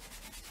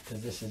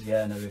 because this is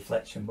getting a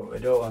reflection, but we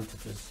don't want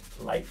it as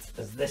light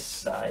as this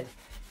side,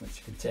 which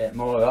you can take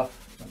more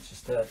off once you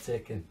start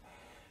taking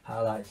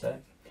highlights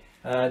out.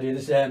 Do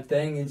the same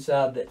thing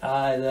inside the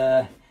eye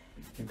there.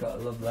 You've got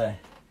a lovely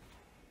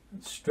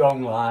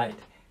strong light,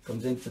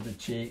 comes into the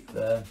cheek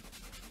there,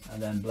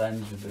 and then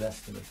blends with the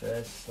rest of the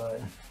face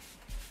slightly.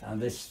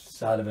 And this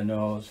side of the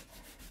nose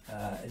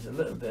is a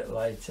little bit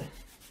lighter,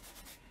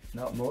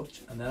 not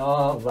much, and then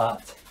all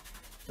that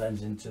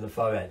blends into the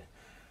forehead.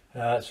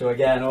 So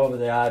again, over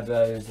the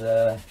eyebrows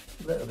a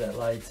little bit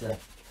lighter,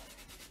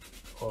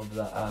 over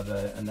that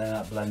eyebrow, and then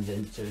that blends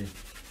into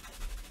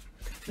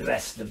the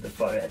rest of the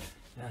forehead.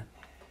 Yeah.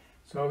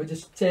 So we're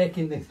just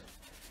taking the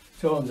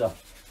tones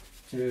off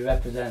to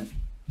represent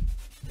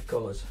the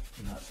colours,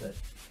 and that's it.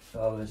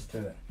 That's all there is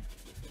to it.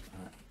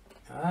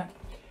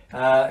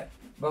 Alright.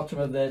 Bottom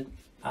of the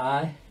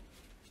eye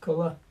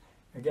colour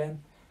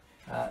again.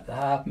 The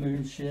half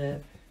moon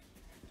shape.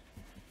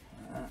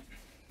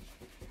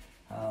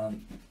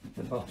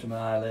 The bottom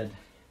eyelid,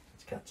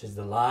 which catches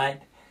the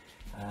light.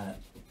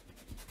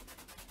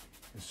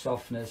 The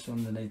softness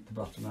underneath the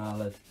bottom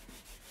eyelid.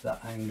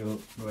 That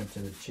angle going to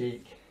the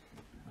cheek.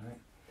 Right.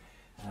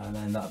 And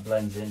then that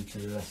blends into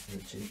the rest of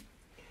the cheek.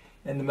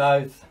 In the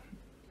mouth,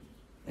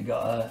 you've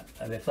got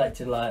a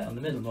reflected light on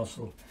the middle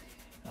muscle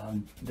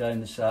and down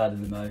the side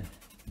of the mouth.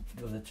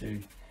 The other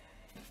two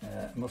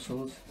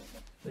muscles,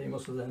 three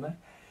muscles in the mouth.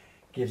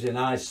 Gives you a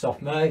nice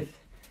soft mouth,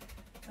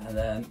 and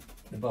then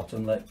the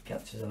bottom lip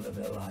catches a little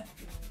bit of light.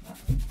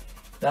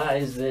 That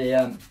is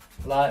the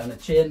light on the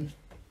chin.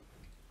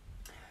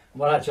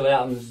 What actually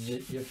happens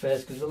is your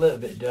face goes a little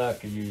bit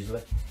darker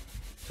usually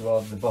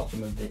towards the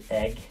bottom of the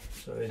egg,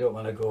 so you don't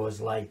want to go as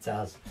light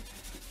as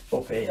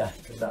up here,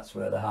 because that's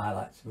where the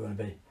highlights are going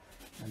to be.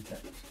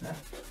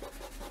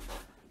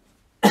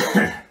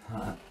 Yeah.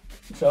 Right.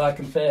 So I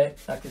can take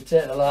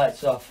the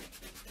lights off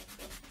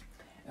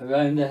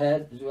around the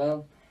head as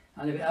well,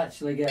 and if it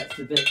actually gets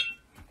a bit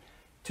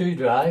too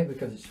dry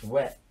because it's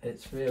wet,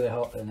 it's really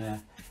hot in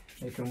there,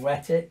 you can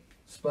wet it,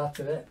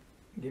 splatter it,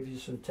 give you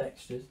some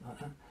textures like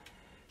that.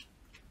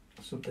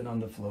 Something on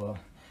the floor,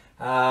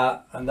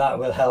 and that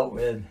will help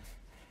with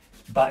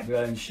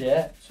background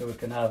shape, so we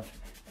can have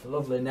a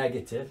lovely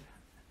negative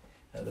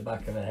at the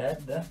back of the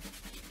head there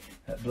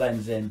that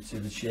blends into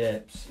the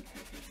shapes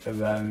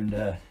around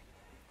her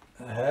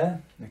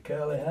hair, the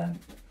curly hair,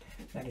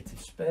 negative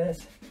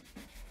space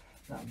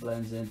that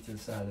blends into the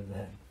side of the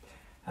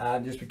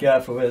head. Just be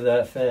careful with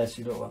her face,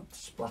 you don't want to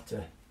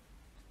splatter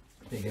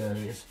big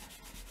areas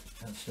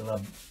and she'll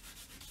have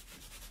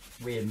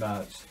weird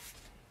marks.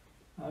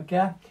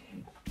 Okay,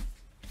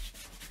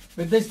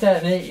 with this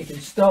technique you can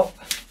stop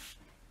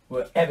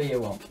wherever you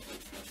want.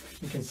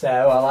 You can say,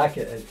 oh, I like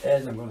it at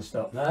A's, I'm going to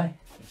stop now,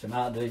 which I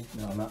might do,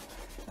 no I'm not,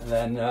 and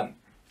then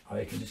or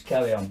you can just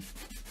carry on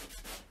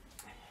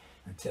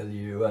until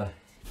you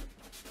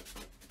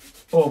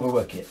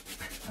overwork it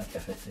like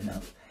everything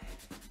else.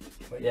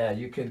 But yeah,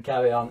 you can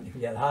carry on, you can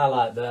get the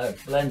highlight there,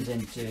 it blends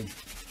into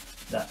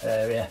that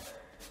area.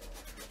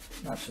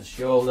 That's the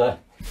shoulder.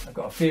 I've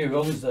got a few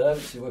runs there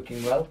which are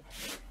working well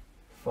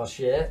for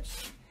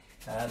shapes.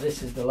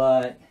 This is the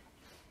light.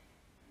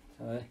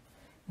 Sorry,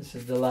 this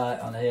is the light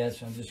on here,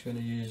 so I'm just going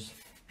to use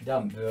a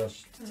damp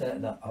brush to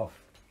take that off.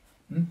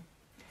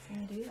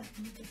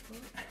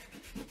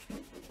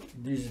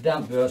 Use a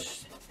damp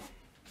brush.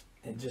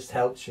 It just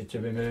helps you to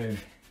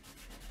remove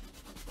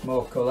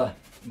more colour,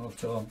 more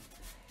tone,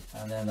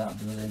 and then that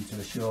goes into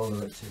the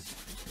shoulder, which is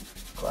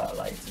quite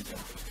light as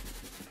well.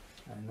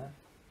 And that.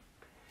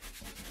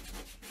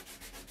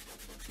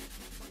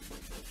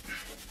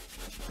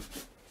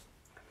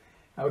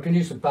 Now we can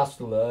use some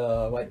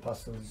pastel, white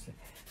pastels.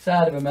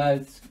 Side of the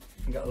mouth,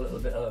 you've got a little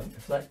bit of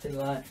reflecting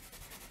light.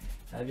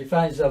 If you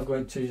find yourself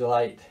going too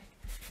light,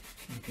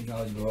 you can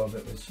always go over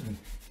it with some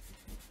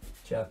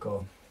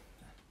charcoal,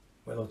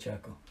 willow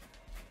charcoal.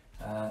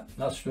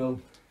 Nostril,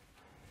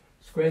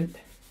 squint,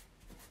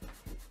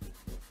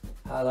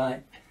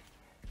 highlight,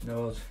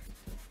 nose,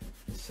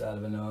 this side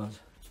of the nose,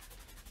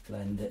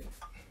 blend it,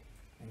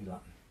 like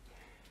that.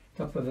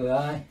 Top of the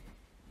eye,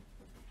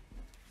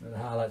 where the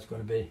highlight's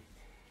going to be.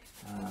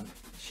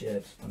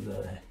 Shapes under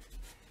the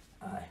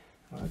eye.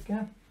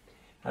 Okay.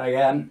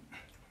 Again,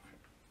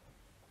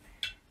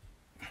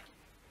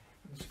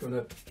 I'm just going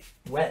to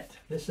wet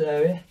this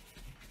area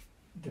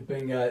to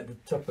bring out the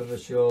top of the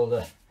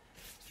shoulder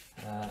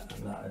and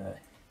that area.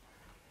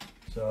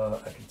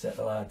 So I can take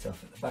the light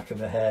off at the back of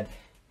the head,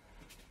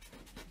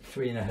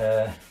 between the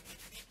hair,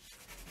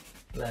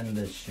 blend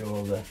the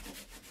shoulder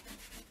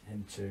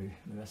into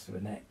the rest of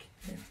the neck.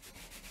 Yeah.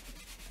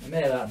 I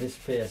made that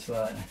disappear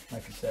slightly,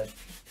 like I said,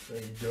 so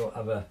you don't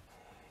have a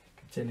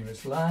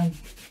continuous line,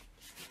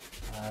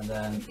 and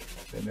then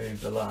remove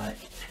the light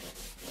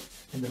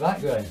in the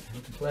background.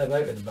 You can play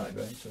about with the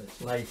background so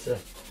it's lighter,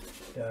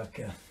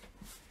 darker,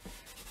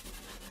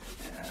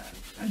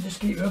 and just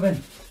keep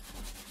rubbing,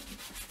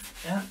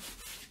 yeah,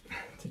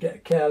 to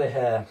get curly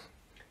hair,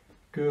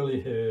 curly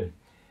hair.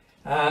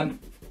 I'll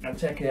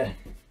take a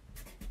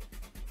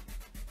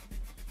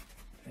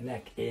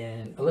neck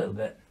in a little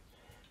bit.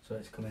 So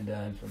it's coming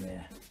down from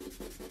here.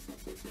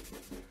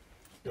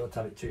 Don't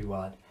have it too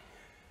wide.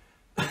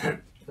 So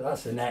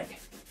that's the neck.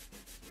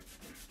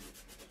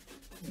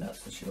 And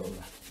that's the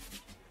shoulder.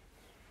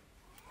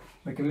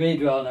 We can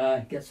redraw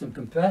now, get some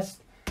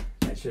compressed.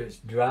 Make sure it's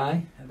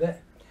dry a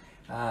bit.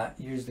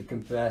 Use the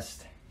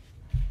compressed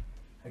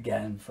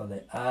again for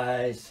the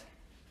eyes,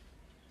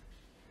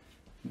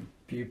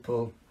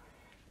 pupil,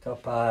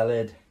 top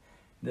eyelid.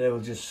 They will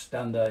just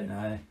stand out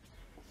now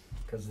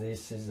because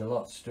this is a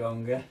lot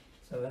stronger.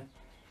 So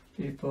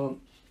pupil,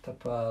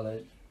 top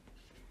eyelid,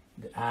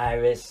 the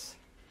iris,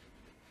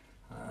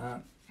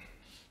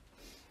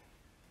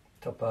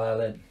 top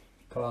eyelid,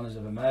 corners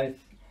of the mouth,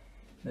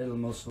 middle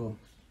muscle,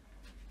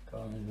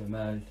 corners of the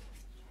mouth.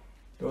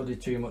 Don't do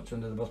too much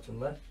under the bottom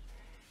lip.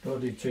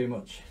 Don't do too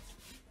much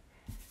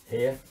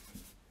here.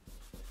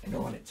 You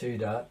don't want it too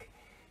dark.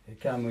 We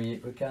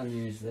can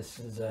use this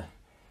as a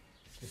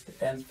just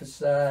to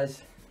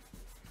emphasise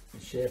the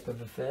shape of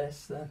the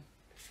face then,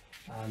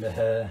 and the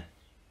hair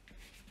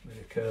with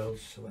the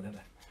curls or whatever.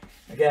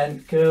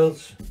 Again,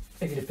 curls,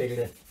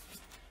 piggly,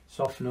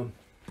 soften them,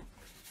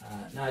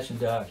 nice and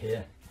dark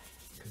here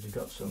because we've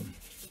got some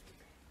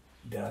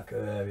darker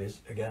areas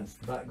against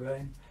the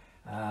background.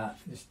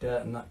 Just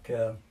darken that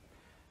curl.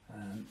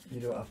 You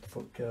don't have to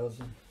put curls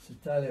in, it's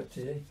entirely up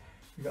to you.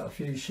 We've got a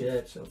few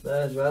shapes up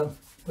there as well.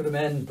 Put them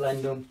in,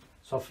 blend them,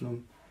 soften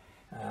them.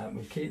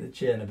 We'll keep the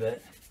chin a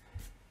bit,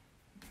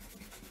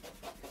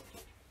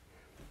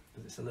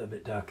 because it's a little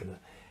bit darker there.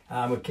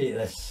 And we'll keep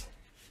this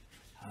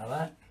like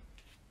that.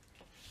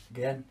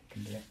 Again,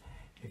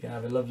 you can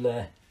have a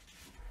lovely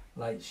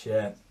light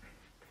shape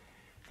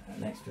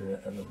next to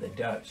a lovely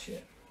dark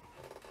shape.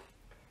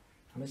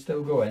 Am I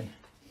still going?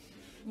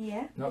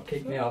 Yeah. Not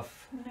kick me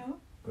off. No.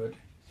 Good.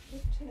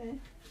 Good today.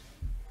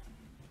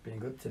 Been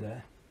good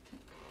today.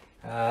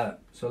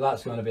 So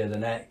that's going to be the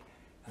neck,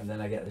 and then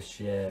I get the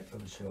shape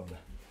of the shoulder.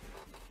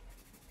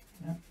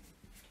 Yeah.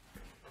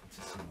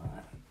 Just like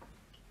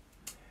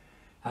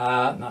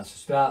that. That's the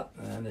strap,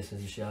 and this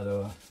is the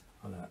shadow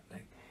on that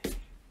thing.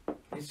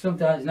 It's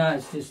sometimes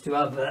nice just to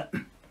have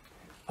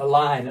a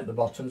line at the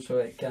bottom so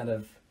it kind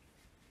of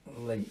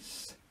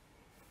links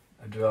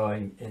a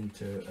drawing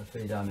into a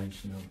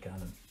three-dimensional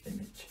kind of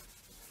image.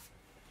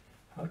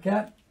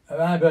 Okay,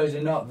 her eyebrows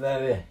are not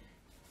very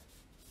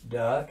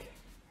dark,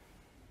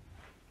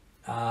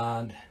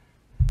 and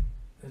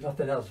there's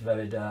nothing else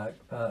very dark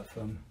apart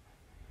from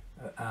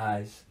her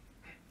eyes.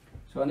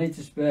 So I need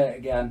to spray it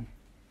again.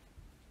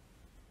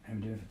 I'm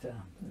doing for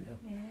time.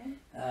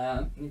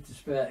 Yeah. Need to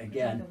spray it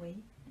again.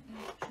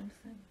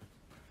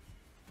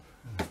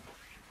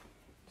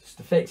 Just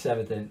to fix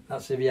everything.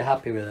 That's if you're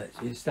happy with it.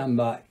 So you stand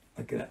back,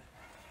 look at it.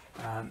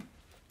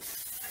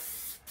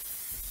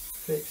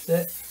 Fix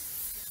it.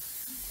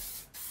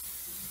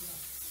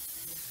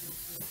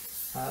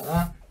 Like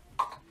that.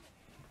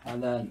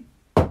 And then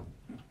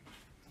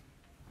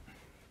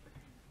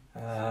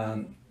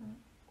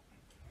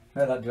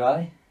let that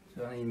dry.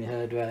 So I need my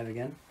hair dryer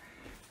again.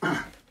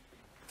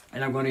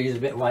 And I'm going to use a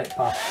bit of white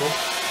pastel.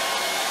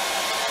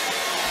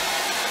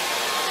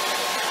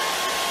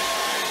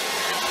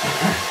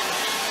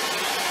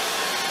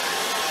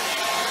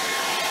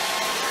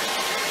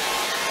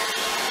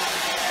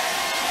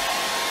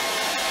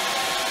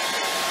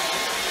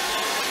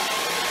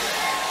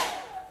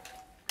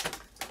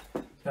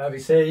 So we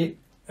see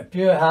the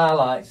pure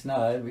highlights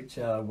now, which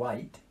are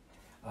white,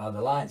 are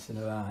the lights in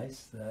her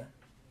eyes there,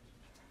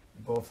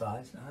 both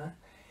eyes.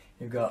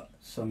 You've got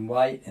some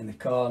white in the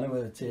corner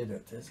where the tear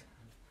duct is,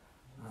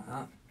 like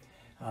that,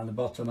 and the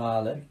bottom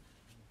eyelid,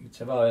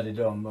 which I've already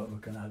done, but we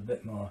can add a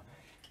bit more,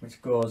 which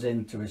goes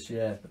into a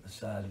shape at the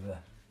side of the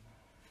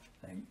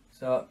thing.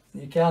 So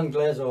you can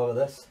glaze over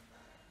this,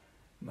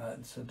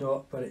 but so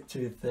don't put it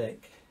too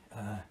thick.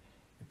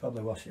 You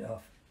probably wash it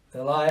off.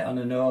 The light on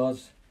the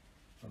nose,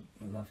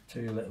 we'll have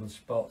two little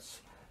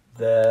spots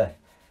there,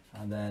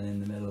 and then in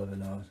the middle of the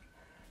nose,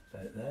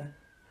 about there,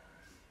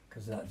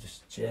 because that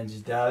just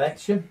changes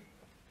direction.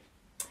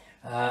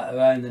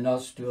 Around the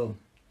nostril,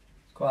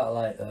 it's quite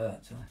light there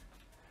actually.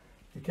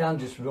 You can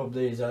just rub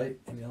these out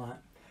if you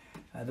like.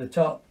 At the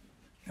top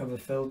of a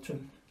filter,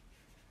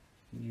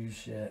 U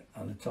shape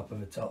on the top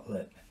of the top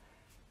lip,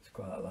 it's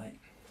quite light.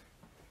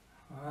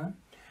 Alright,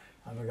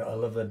 and we've got a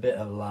lovely bit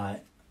of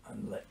light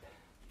on the lip.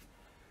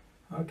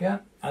 Okay,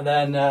 and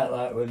then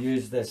like we'll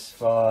use this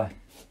for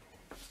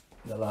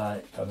the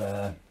light of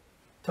a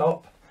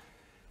top.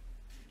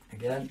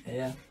 Again,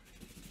 here.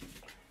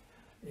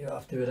 You don't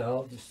have to do it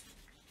all, just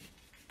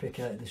pick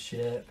out the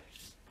shape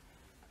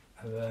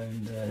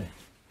around where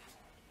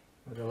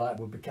the light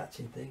would be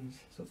catching things.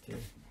 It's up to you.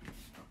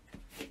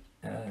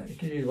 You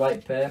can use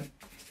white paint.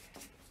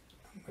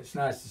 It's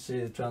nice to see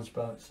the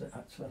transparency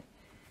actually.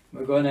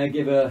 We're going to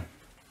give her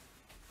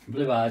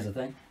blue eyes, I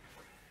think.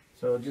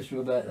 So just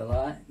rub out the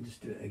light and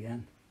just do it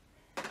again.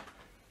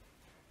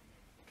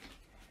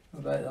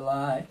 Rub out the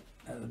light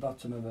at the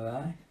bottom of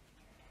her eye.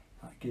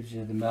 That gives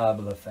you the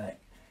marble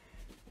effect.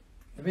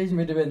 The reason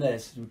we're doing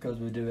this is because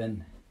we're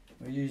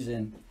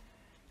using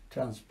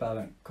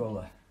transparent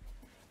colour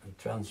and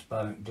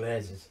transparent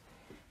glazes.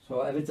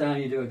 So every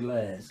time you do a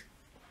glaze,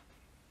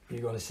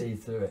 you're going to see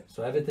through it.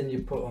 So everything you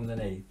put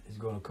underneath is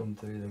going to come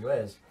through the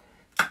glaze.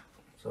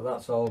 So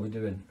that's all we're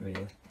doing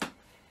really.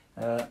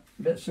 A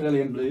bit of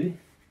cerulean blue.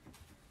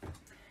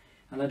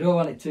 And I don't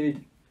want it too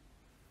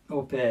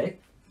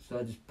opaque, so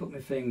I just put my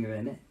finger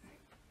in it,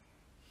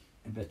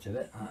 a bit of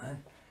it,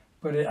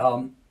 put it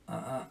on,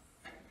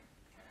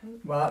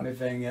 wipe my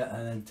finger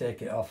and then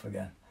take it off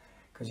again,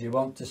 because you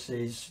want to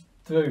see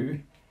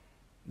through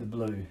the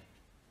blue,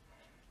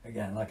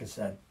 again like I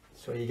said,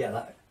 so you get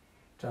that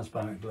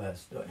transparent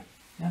glaze, don't you?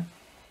 Yeah.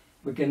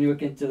 We can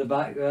look into the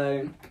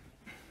background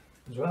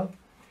as well,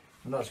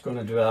 and that's going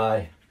to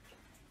dry.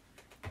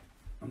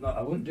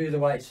 I wouldn't do the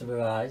whites of her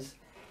eyes.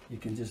 You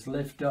can just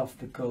lift off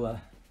the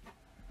colour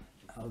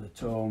out of the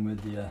tone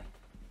with your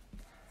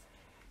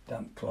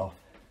damp cloth.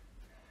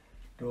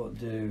 Don't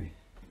do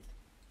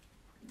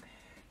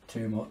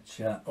too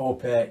much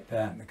opaque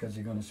paint because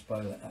you're going to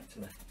spoil it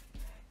actually,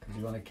 because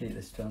you want to keep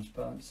this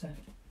transparency.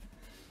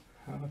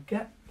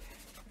 Okay,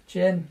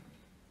 chin,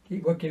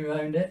 keep working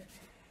around it.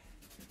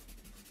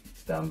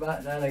 Stand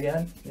back now and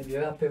again. If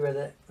you're happy with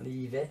it,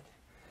 leave it.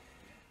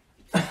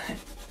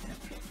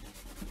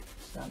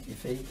 Stamp your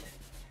feet.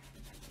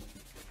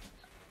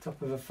 Top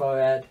of the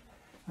forehead.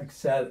 Like I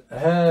said,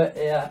 her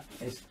here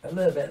is a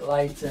little bit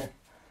lighter.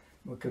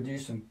 We could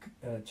use some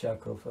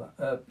charcoal for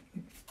that.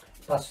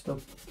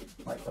 Pastel,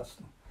 like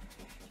pastel.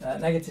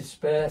 Negative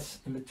space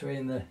in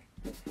between the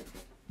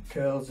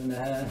curls and the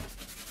hair.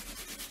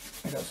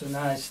 I got some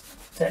nice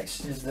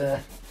textures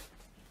there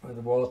where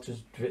the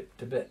water's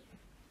dripped a bit.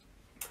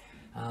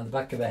 The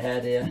back of her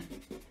head here,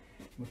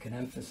 we can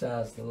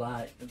emphasise the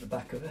light at the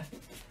back of her.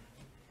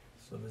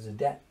 So there's a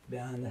depth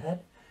behind the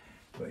head,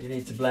 but you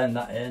need to blend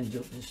that in,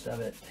 just have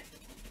it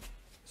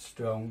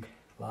strong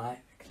light.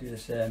 You can do the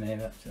same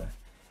here actually.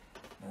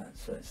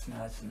 So it's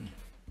nice and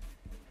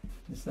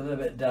just a little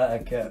bit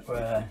darker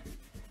where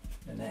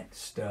the neck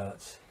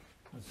starts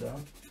as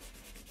well.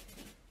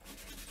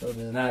 So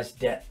there's a nice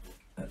depth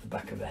at the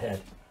back of the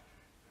head,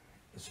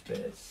 the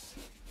space.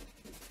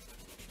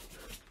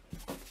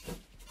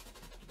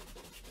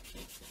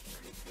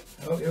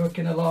 I hope you're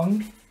working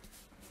along.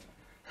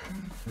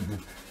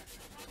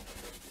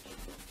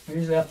 We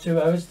usually have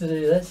 2 hours to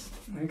do this.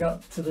 We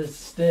got to the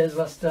stage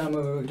last time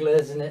where we were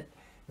glazing it,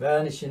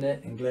 varnishing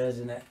it and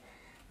glazing it.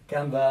 We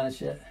can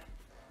varnish it.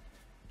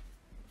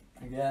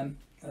 Again,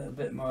 a little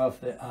bit more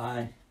off the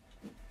eye.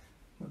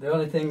 But the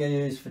only thing I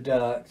use for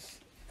darks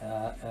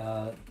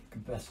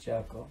compressed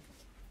charcoal.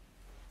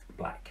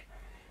 Black.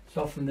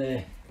 Soften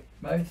the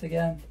mouth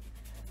again.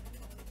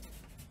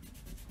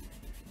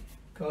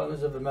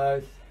 Corners of the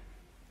mouth.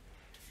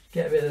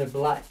 Get rid of the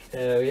black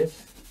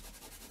areas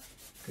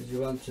because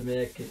you want to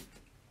make it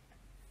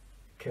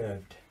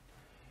curved.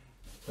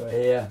 So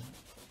here,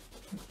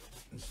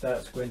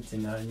 start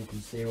squinting now and you can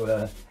see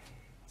where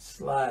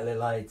slightly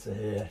lighter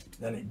here,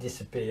 then it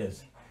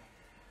disappears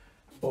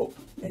up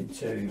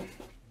into,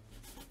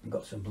 I've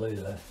got some blue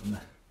there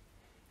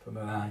from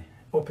her eye,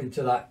 up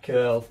into that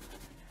curl,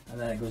 and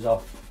then it goes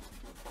off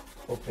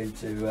up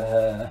into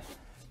the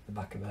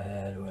back of her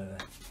head or whatever,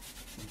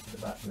 into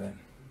the background.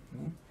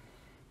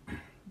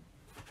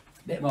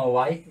 Bit more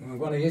white. I'm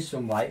going to use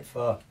some white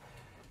for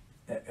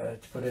to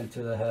put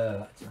into the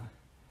hair actually,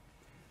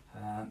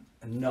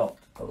 and not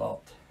a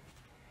lot.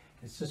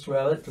 It's just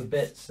where little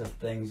bits of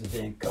things are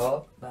being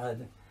caught by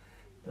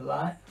the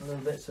light, little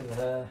bits of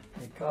hair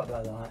being caught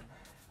by the light,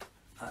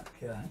 like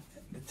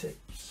the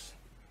tips.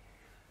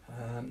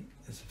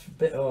 There's a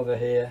bit over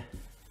here,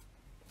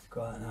 it's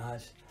quite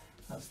nice.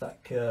 That's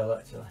that curl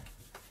actually,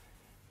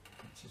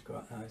 which is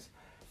quite nice.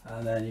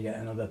 And then you get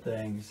in other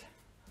things.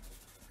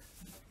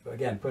 But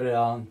again, put it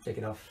on, take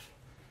it off.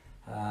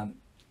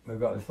 We've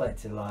got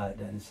reflected light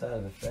down the side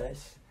of the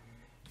face.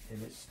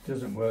 If it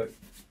doesn't work,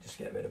 just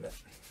get rid of it.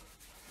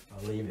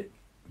 I'll leave it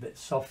a bit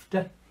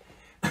softer.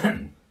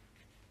 And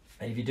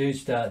if you do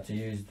start to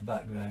use the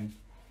background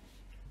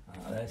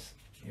like this,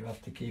 you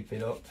have to keep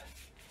it up.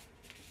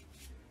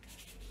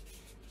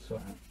 So,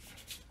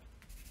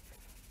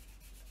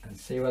 and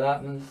see what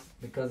happens,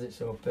 because it's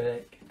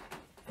opaque,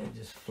 it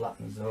just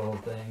flattens the whole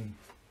thing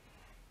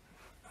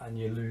and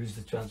you lose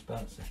the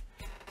transparency.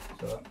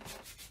 So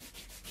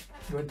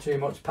doing too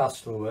much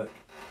pastel work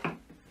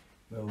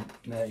will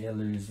make you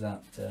lose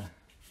that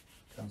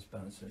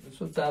transparency. But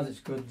sometimes it's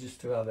good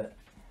just to have it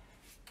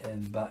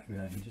in the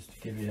background, just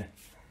to give you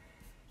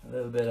a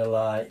little bit of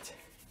light,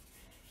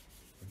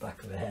 the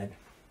back of the head,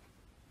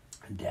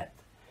 and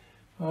depth.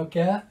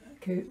 Okay,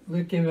 keep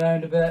looking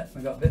around a bit.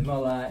 We've got a bit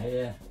more light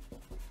here,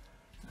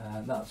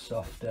 and that's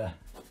softer.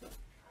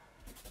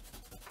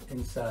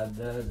 Inside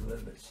there is a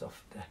little bit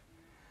softer.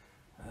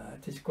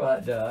 It is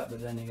quite dark,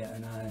 but then you get a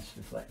nice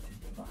reflected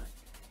light.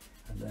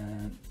 And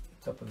then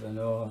the top of the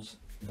nose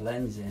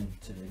blends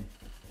into the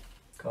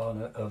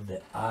corner of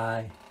the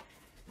eye.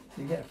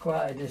 So you get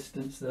quite a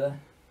distance there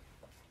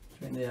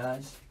between the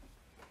eyes.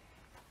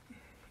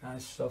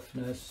 Nice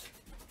softness.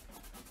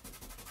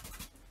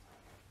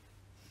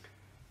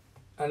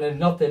 And if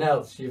nothing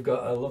else, you've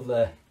got a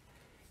lovely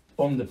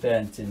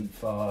underpainting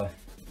for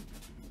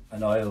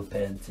an oil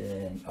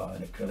painting or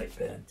an acrylic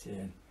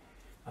painting.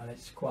 And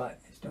it's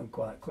done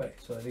quite quick.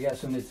 So if you get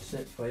somebody to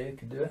sit for you, you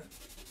can do it.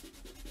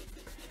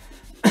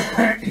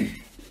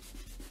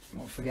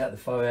 Don't forget the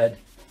forehead,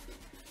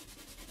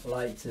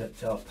 lights at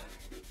the top,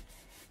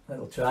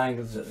 little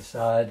triangles at the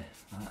side,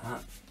 like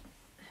that.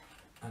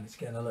 And it's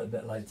getting a little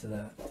bit lighter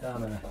there.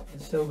 Timer,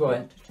 it's still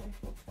going.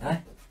 Huh?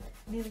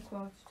 Nearly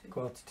 1/4 to.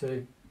 1/4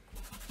 to.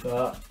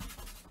 So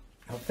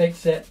I'll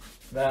fix it,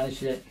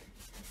 varnish it,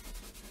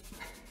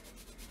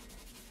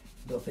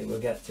 Don't think we'll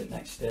get to it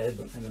next stage,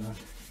 but never mind.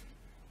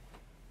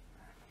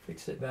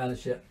 Fix it,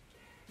 varnish it.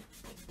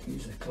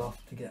 Use the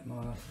cloth to get more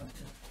off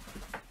after.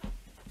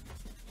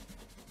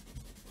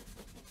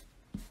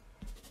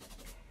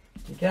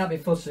 You can't be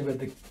fussy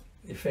with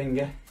your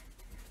finger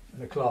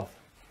and the cloth,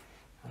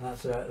 and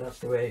that's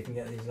the way you can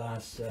get these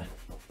nice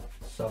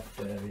soft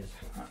areas.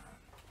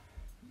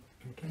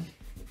 Okay,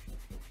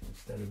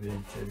 instead of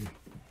being too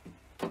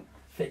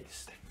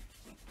fixed.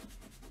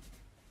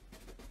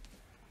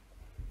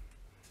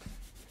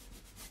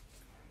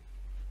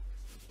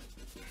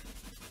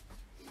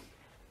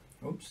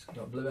 Oops,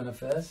 got blue in her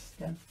face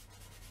again.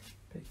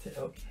 Picked it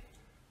up.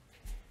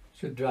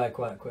 Should dry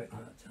quite quick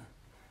like that.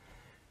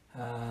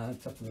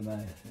 Top of the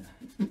mouth,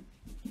 yeah.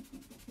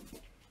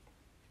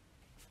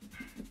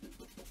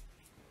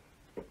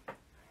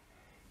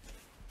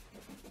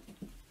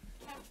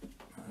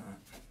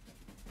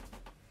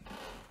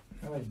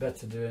 Always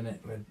better doing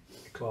it with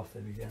cloth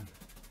if you can,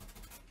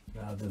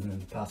 rather than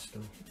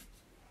pastel.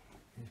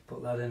 Just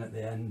put that in at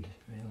the end,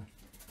 really.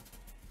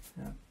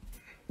 Yeah.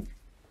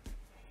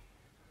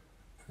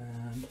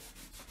 And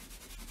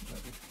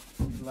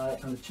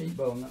light on the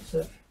cheekbone, that's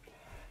it.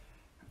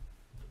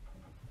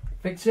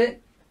 Fix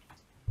it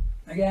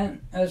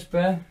again,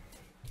 hairspray.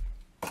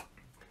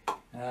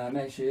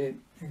 Make sure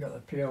you've got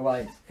the pure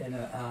white in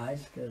her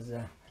eyes, because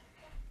when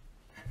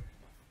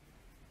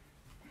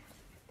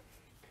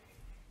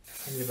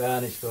you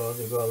varnish those,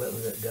 they go a little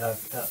bit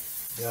darker.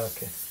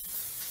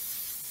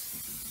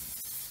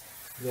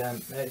 Yeah,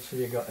 make sure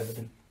you've got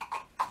everything.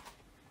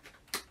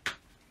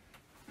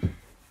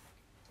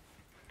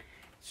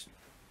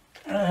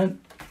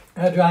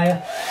 Hair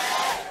dryer.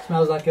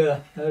 Smells like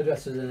a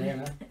hairdresser's in here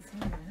now.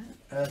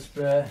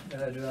 Hairspray,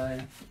 hair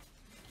dryer.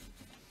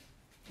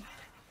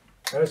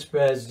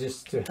 Hairspray is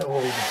just to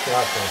hold the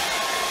charcoal.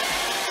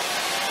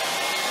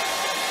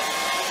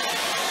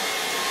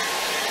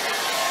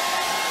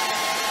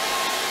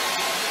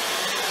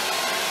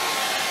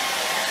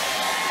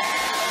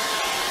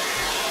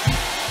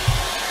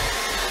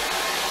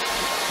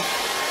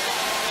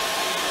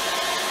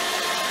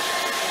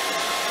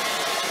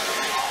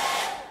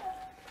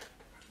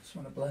 Just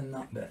want to blend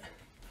that bit.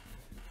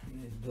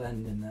 Need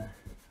blend in there.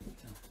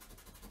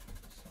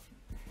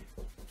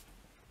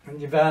 When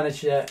you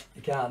varnish it,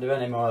 you can't do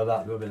any more of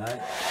that rubbing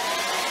out.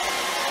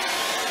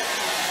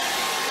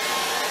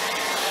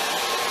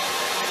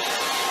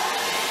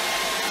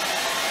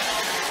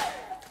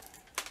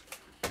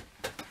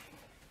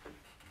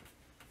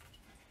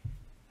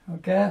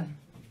 Okay,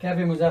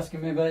 Kevin was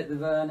asking me about the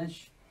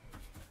varnish.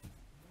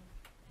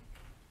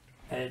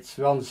 It's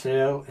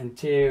Ronseal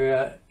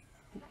Interior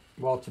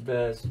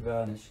Water-based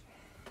varnish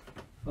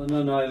for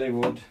non-oily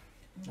wood.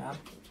 Yeah.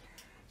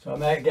 So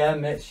make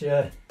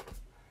sure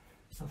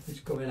nothing's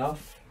coming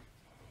off.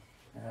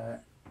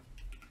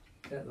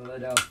 Get the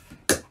lid off.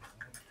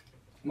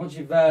 Once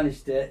you've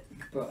varnished it,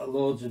 put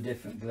loads of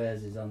different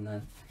glazes on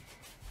there.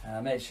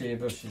 Make sure your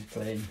brush is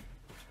clean.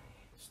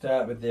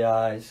 Start with the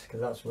eyes, because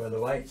that's where the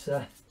whites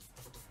are,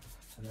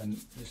 and then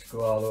just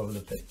go all over the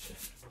picture.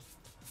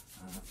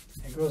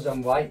 It goes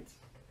on white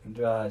and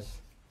dries.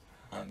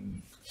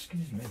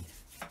 Excuse me.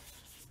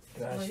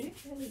 Dries, it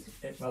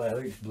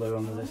looks blue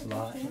under this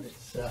light,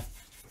 but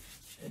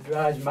it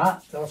dries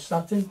matte or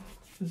satin.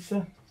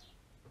 The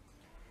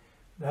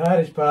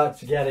hardest part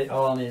to get it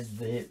on is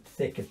the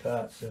thicker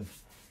parts of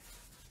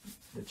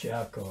the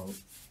charcoal,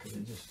 because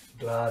it just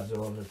glides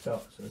over the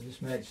top. So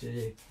just make sure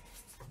you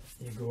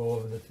go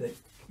over the thick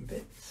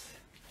bits.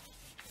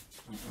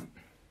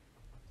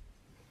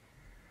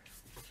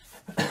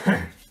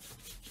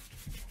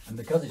 And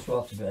because it's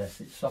water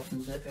based, it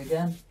softens it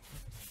again.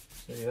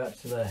 So you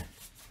actually,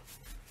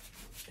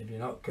 if you're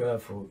not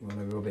careful, you want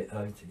to rub it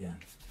out again.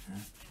 Yeah?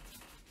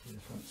 You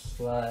just want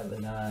slightly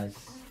nice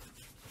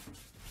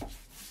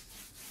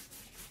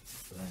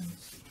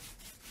blends.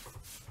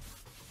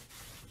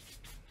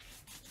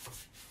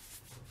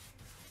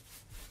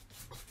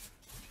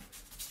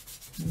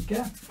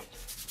 Okay,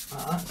 like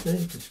that, see,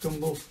 you can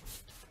scumble,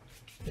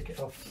 pick it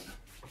off.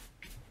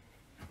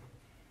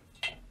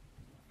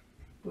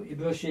 Put your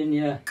brush in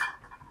your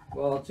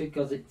water,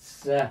 because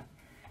it's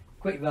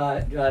quick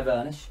dry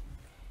varnish.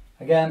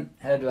 Again,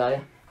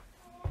 hairdryer.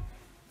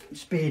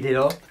 Speed it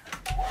up.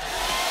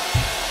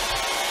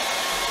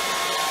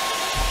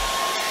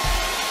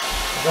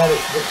 I bet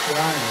it's a bit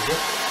shiny, is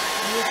it?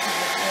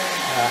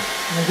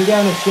 And if you're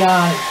going to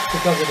shine, it's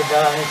because of the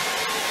varnish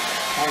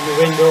and the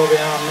window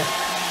behind me.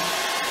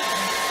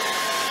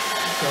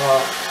 So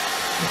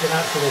you can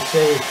actually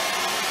see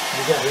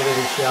you get rid of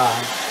the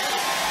shine.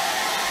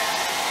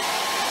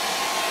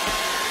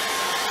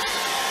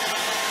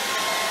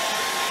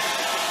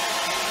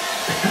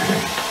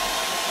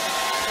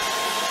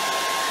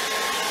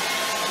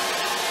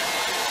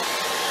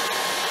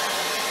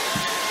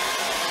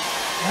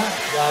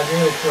 Dries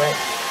really quick.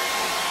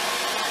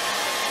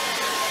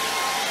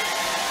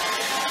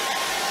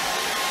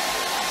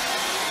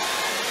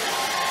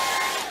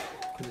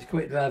 Because it's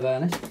quick dry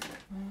varnish.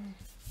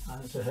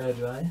 And it's a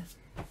hairdryer.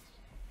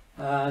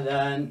 And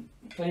then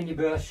clean your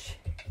brush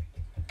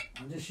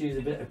I'll just use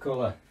a bit of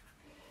colour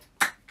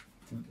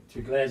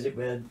to glaze it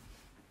with.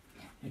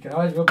 You can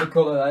always rub the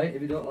colour out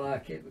if you don't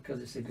like it because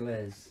it's a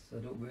glaze, so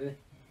don't worry.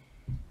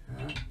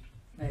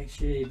 Make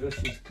sure your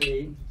brush is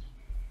clean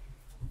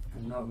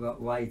and not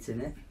got white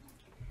in it.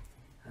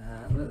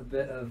 A little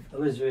bit of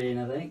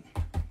alizarin, I think,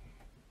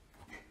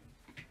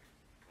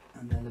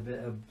 and then a bit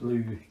of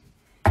blue.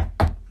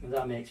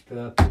 That makes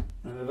purple.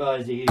 And I've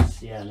already used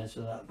sienna,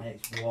 so that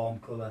makes warm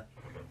colour.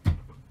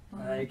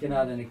 You can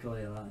add any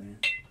colour you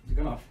like. Has it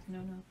gone off? No,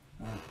 no.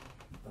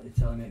 But you're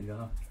telling me it's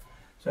gone off.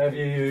 So if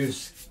you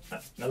use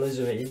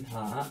alizarin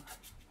like that,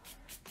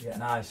 you get a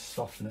nice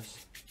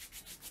softness.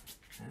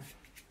 Yeah.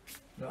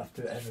 You don't have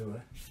to do it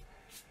everywhere.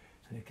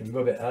 And you can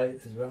rub it out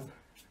as well.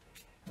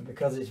 And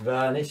because it's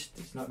varnished,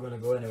 it's not going to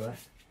go anywhere.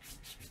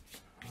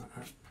 Like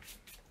that.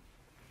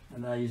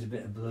 And I use a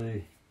bit of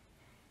blue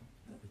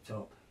at the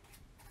top.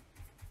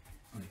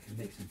 Well, you can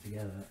mix them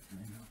together. A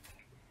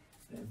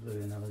bit of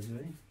blue and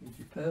alizarin gives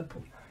you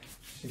purple.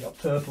 So you've got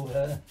purple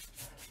hair.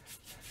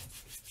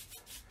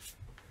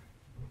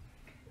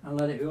 And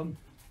let it run.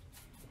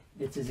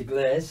 It is a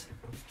glaze.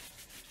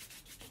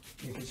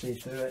 You can see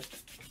through it.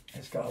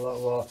 It's got a lot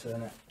of water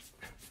in it.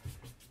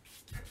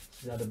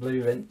 She's had a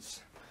blue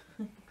rinse.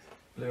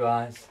 Blue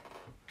eyes.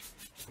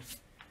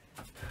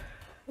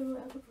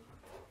 More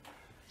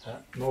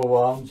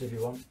warms if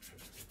you want.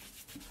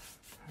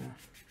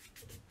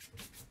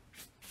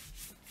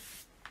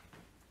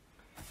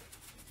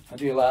 I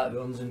do like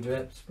runs and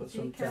drips, but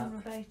sometimes you can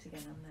rub out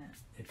again on that.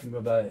 You can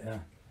rub out, yeah.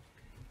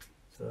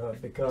 So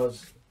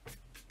because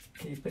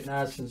keep it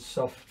nice and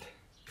soft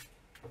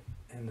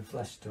in the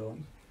flesh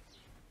tone.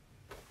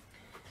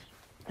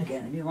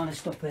 Again, if you want to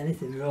stop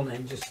anything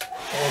running, just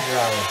over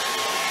hour.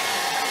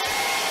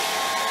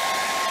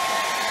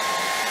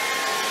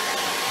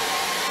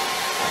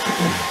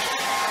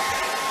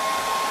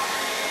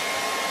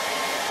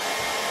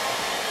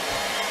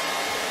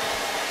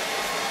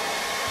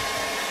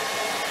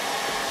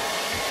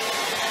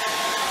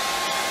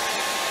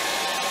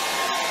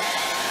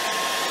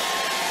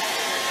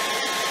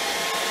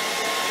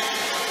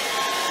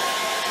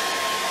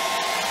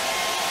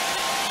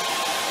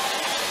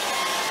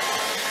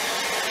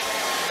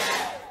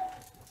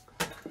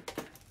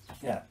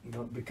 Yeah,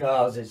 but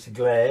because it's a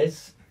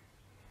glaze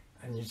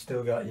and you've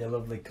still got your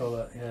lovely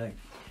colour,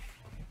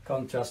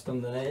 contrast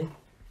underneath,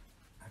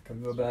 I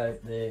can rub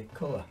out the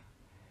colour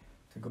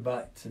to go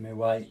back to my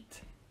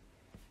white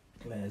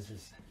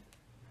glazes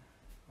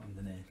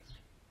underneath.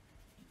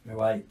 My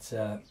white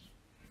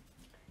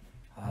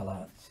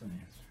highlights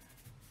and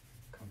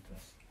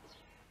contrast.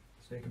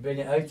 So you can bring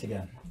it out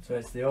again. So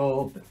it's the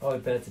oil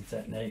painting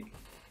technique.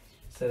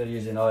 Instead of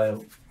using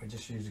oil, we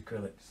just use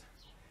acrylics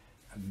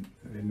and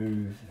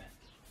remove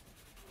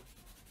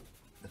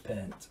the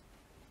paint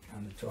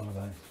and the tone of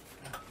eye.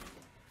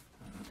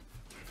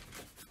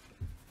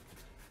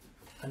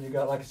 And you've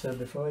got, like I said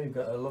before, you've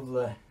got a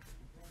lovely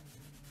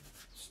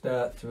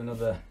start to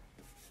another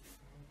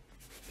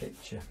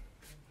picture.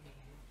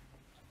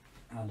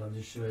 And I'll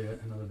just show you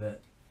another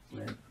bit.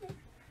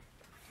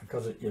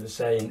 Because you were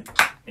saying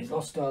it's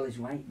lost all his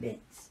white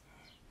bits,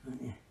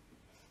 haven't you?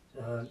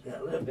 So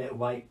get a little bit of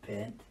white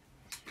paint,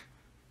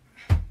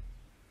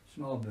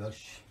 small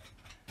brush.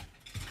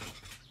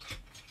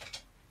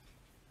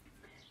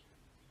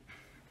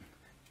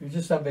 You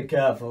just have to be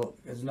careful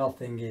because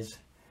nothing is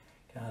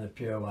kind of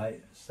pure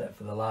white except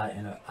for the light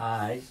in her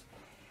eyes.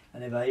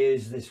 And if I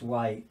use this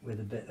white with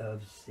a bit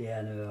of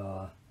sienna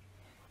or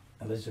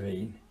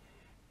alizarin,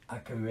 I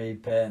can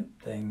repaint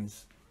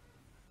things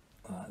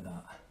like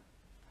that.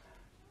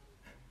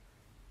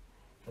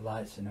 The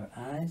light's in her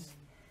eyes,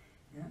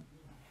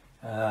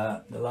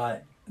 the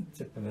light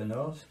tip of her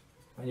nose.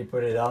 When you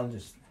put it on,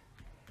 just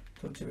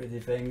touch it with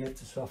your finger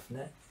to soften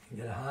it and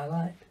get a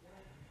highlight.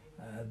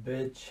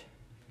 Bridge,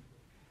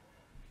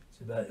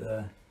 it's about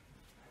there,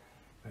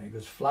 when it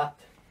goes flat.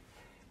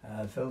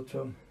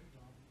 Filtrum,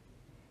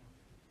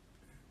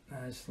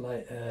 nice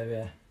light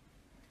area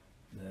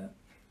there.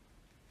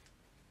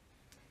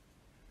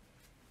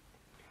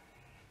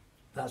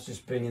 That's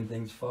just bringing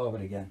things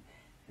forward again.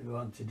 If we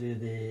want to do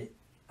the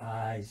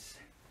eyes,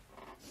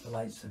 the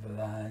lights of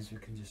her eyes, we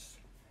can just,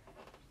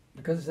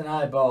 because it's an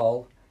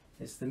eyeball,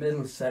 it's the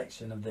middle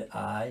section of the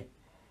eye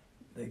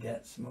that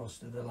gets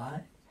most of the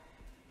light,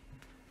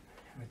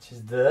 which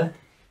is there,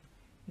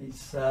 each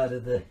side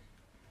of the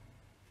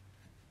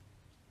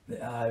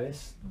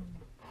iris,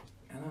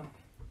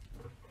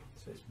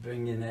 so it's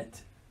bringing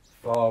it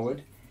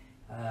forward.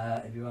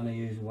 If you want to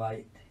use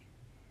white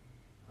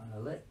on the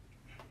lip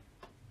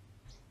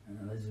and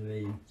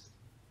alizarin,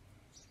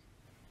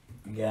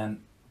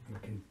 again we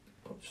can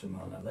put some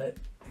on the lip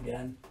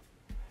again,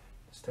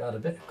 just to add a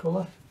bit of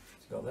colour.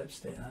 It's got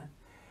lipstick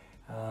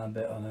now, a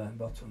bit on the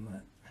bottom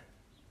lip.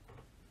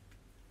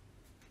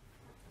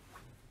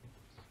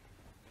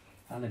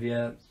 And if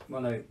you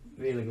want to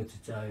really go to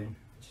town,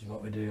 which is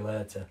what we do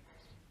later,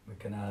 we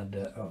can add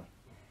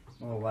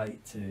more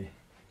white to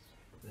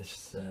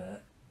this,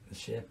 the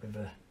shape of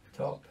the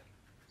top.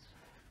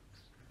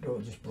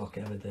 Don't just block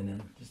everything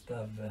in, just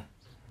have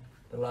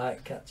the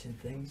light catching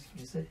things,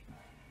 you see.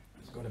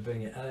 Just got to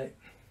bring it out.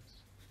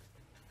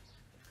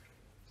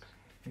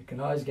 You can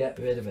always get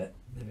rid of it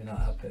if you're not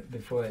happy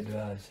before it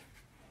dries.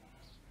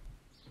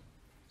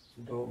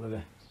 So don't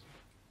worry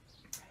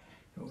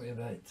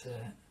about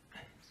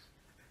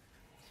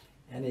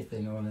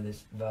anything on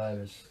this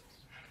virus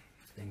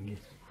thingy.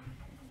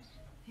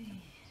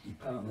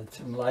 Apparently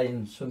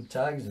some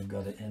tigers have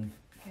got it in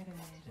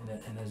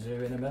a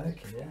zoo in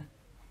America, yeah.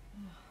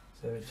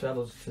 So it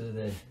travels to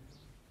the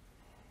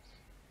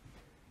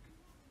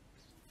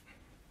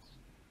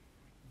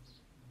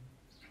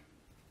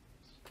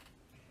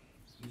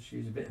just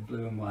use a bit of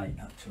blue and white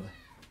actually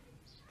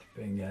to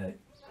bring out.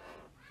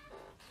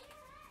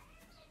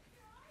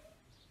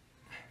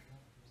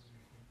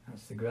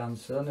 That's the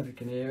grandson, if you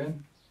can hear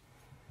him.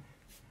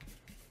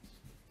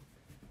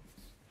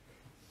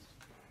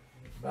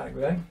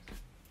 Background,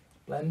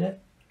 blend it,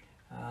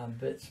 and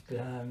bits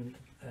behind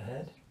the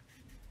head.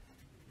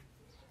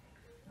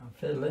 I'm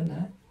fiddling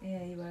now.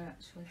 Yeah, you were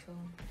actually,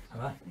 Tom. Am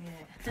I?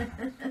 Yeah.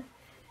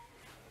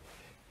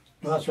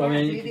 Well, that's what I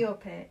mean. Video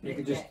pit, you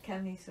can just,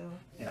 can you? So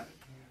yeah.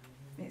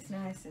 It's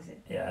nice, is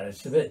it? Yeah,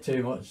 it's a bit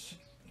too much,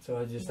 so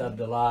I just add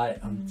the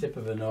light on the tip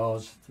of the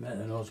nose to make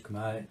the nose come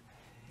out,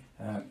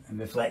 and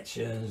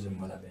reflections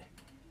and whatever.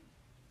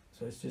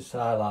 So it's just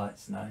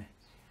highlights now,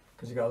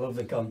 because you've got a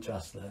lovely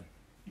contrast there.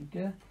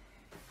 Okay,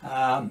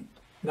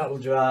 that will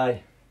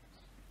dry.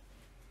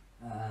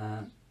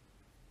 I'll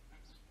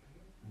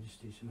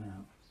just do some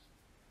out.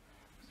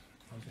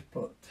 I'll just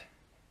put.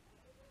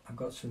 I've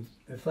got some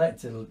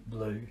reflected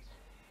blue,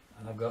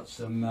 and I've got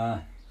some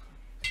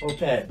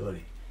opaque blue.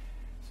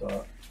 So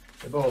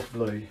they're both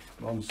blue.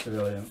 One's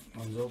cerulean,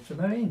 one's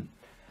ultramarine.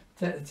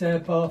 Take the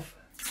tape off.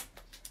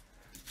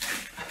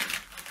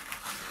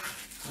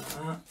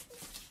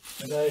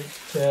 Without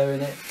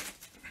tearing it.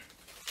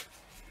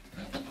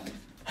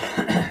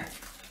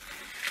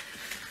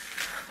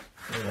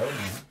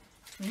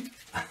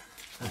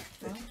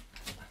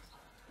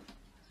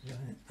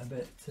 A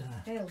bit.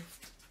 Ew.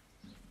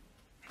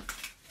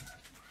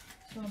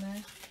 So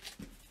nice.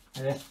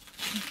 Yeah.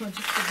 Just a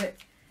bit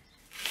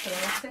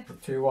salty.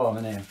 Too warm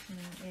in here.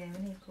 Yeah,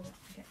 we need to go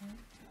get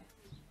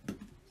that.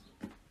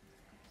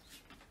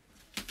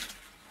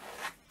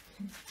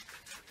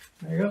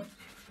 There you go.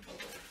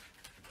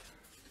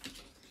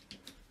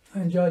 I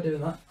enjoy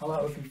doing that. I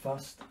like working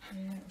fast.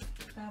 Yeah,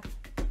 fab.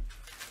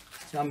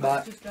 Stand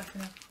back. Just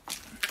dropping off.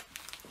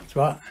 That's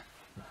right.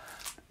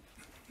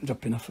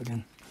 Dropping off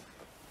again.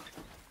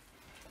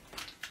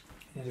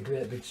 He had a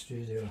great big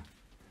studio.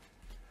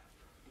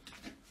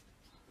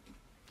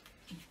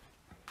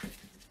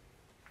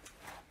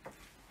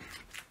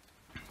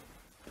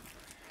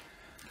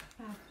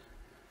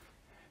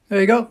 There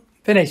you go,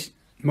 finished,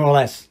 more or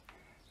less.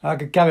 I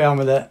could carry on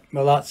with it,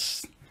 but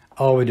that's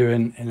all we're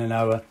doing in an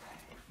hour.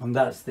 And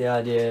that's the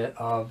idea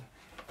of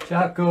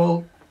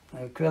charcoal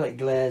and acrylic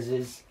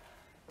glazes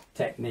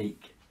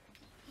technique,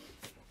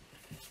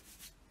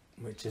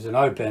 which is an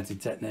oil painting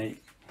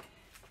technique,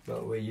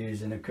 but we're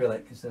using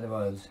acrylic instead of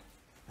oils.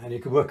 And you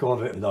could work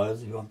over it with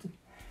oils if you wanted.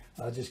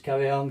 I'll just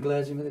carry on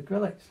glazing with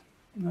acrylics.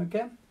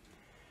 Okay,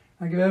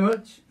 thank you very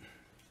much.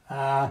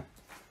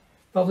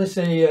 Probably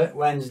see you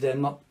Wednesday,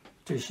 I'm not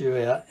too sure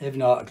yet. If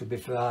not, it'll be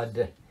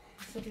Friday.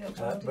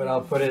 But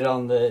I'll put it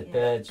on the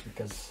page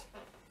because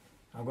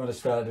I'm going to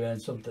start doing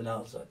something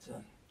else.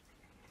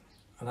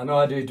 And I know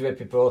I do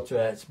drippy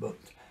portraits, but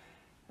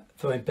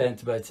throwing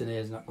paint about in here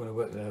is not going to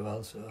work very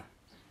well, so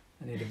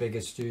I need a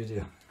bigger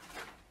studio.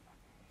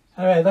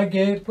 Alright, thank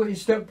you.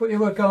 Put your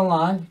work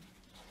online,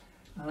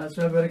 and that's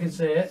so everybody can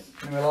see it,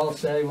 and we'll all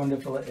say how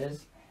wonderful it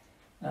is.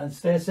 And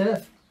stay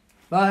safe.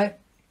 Bye.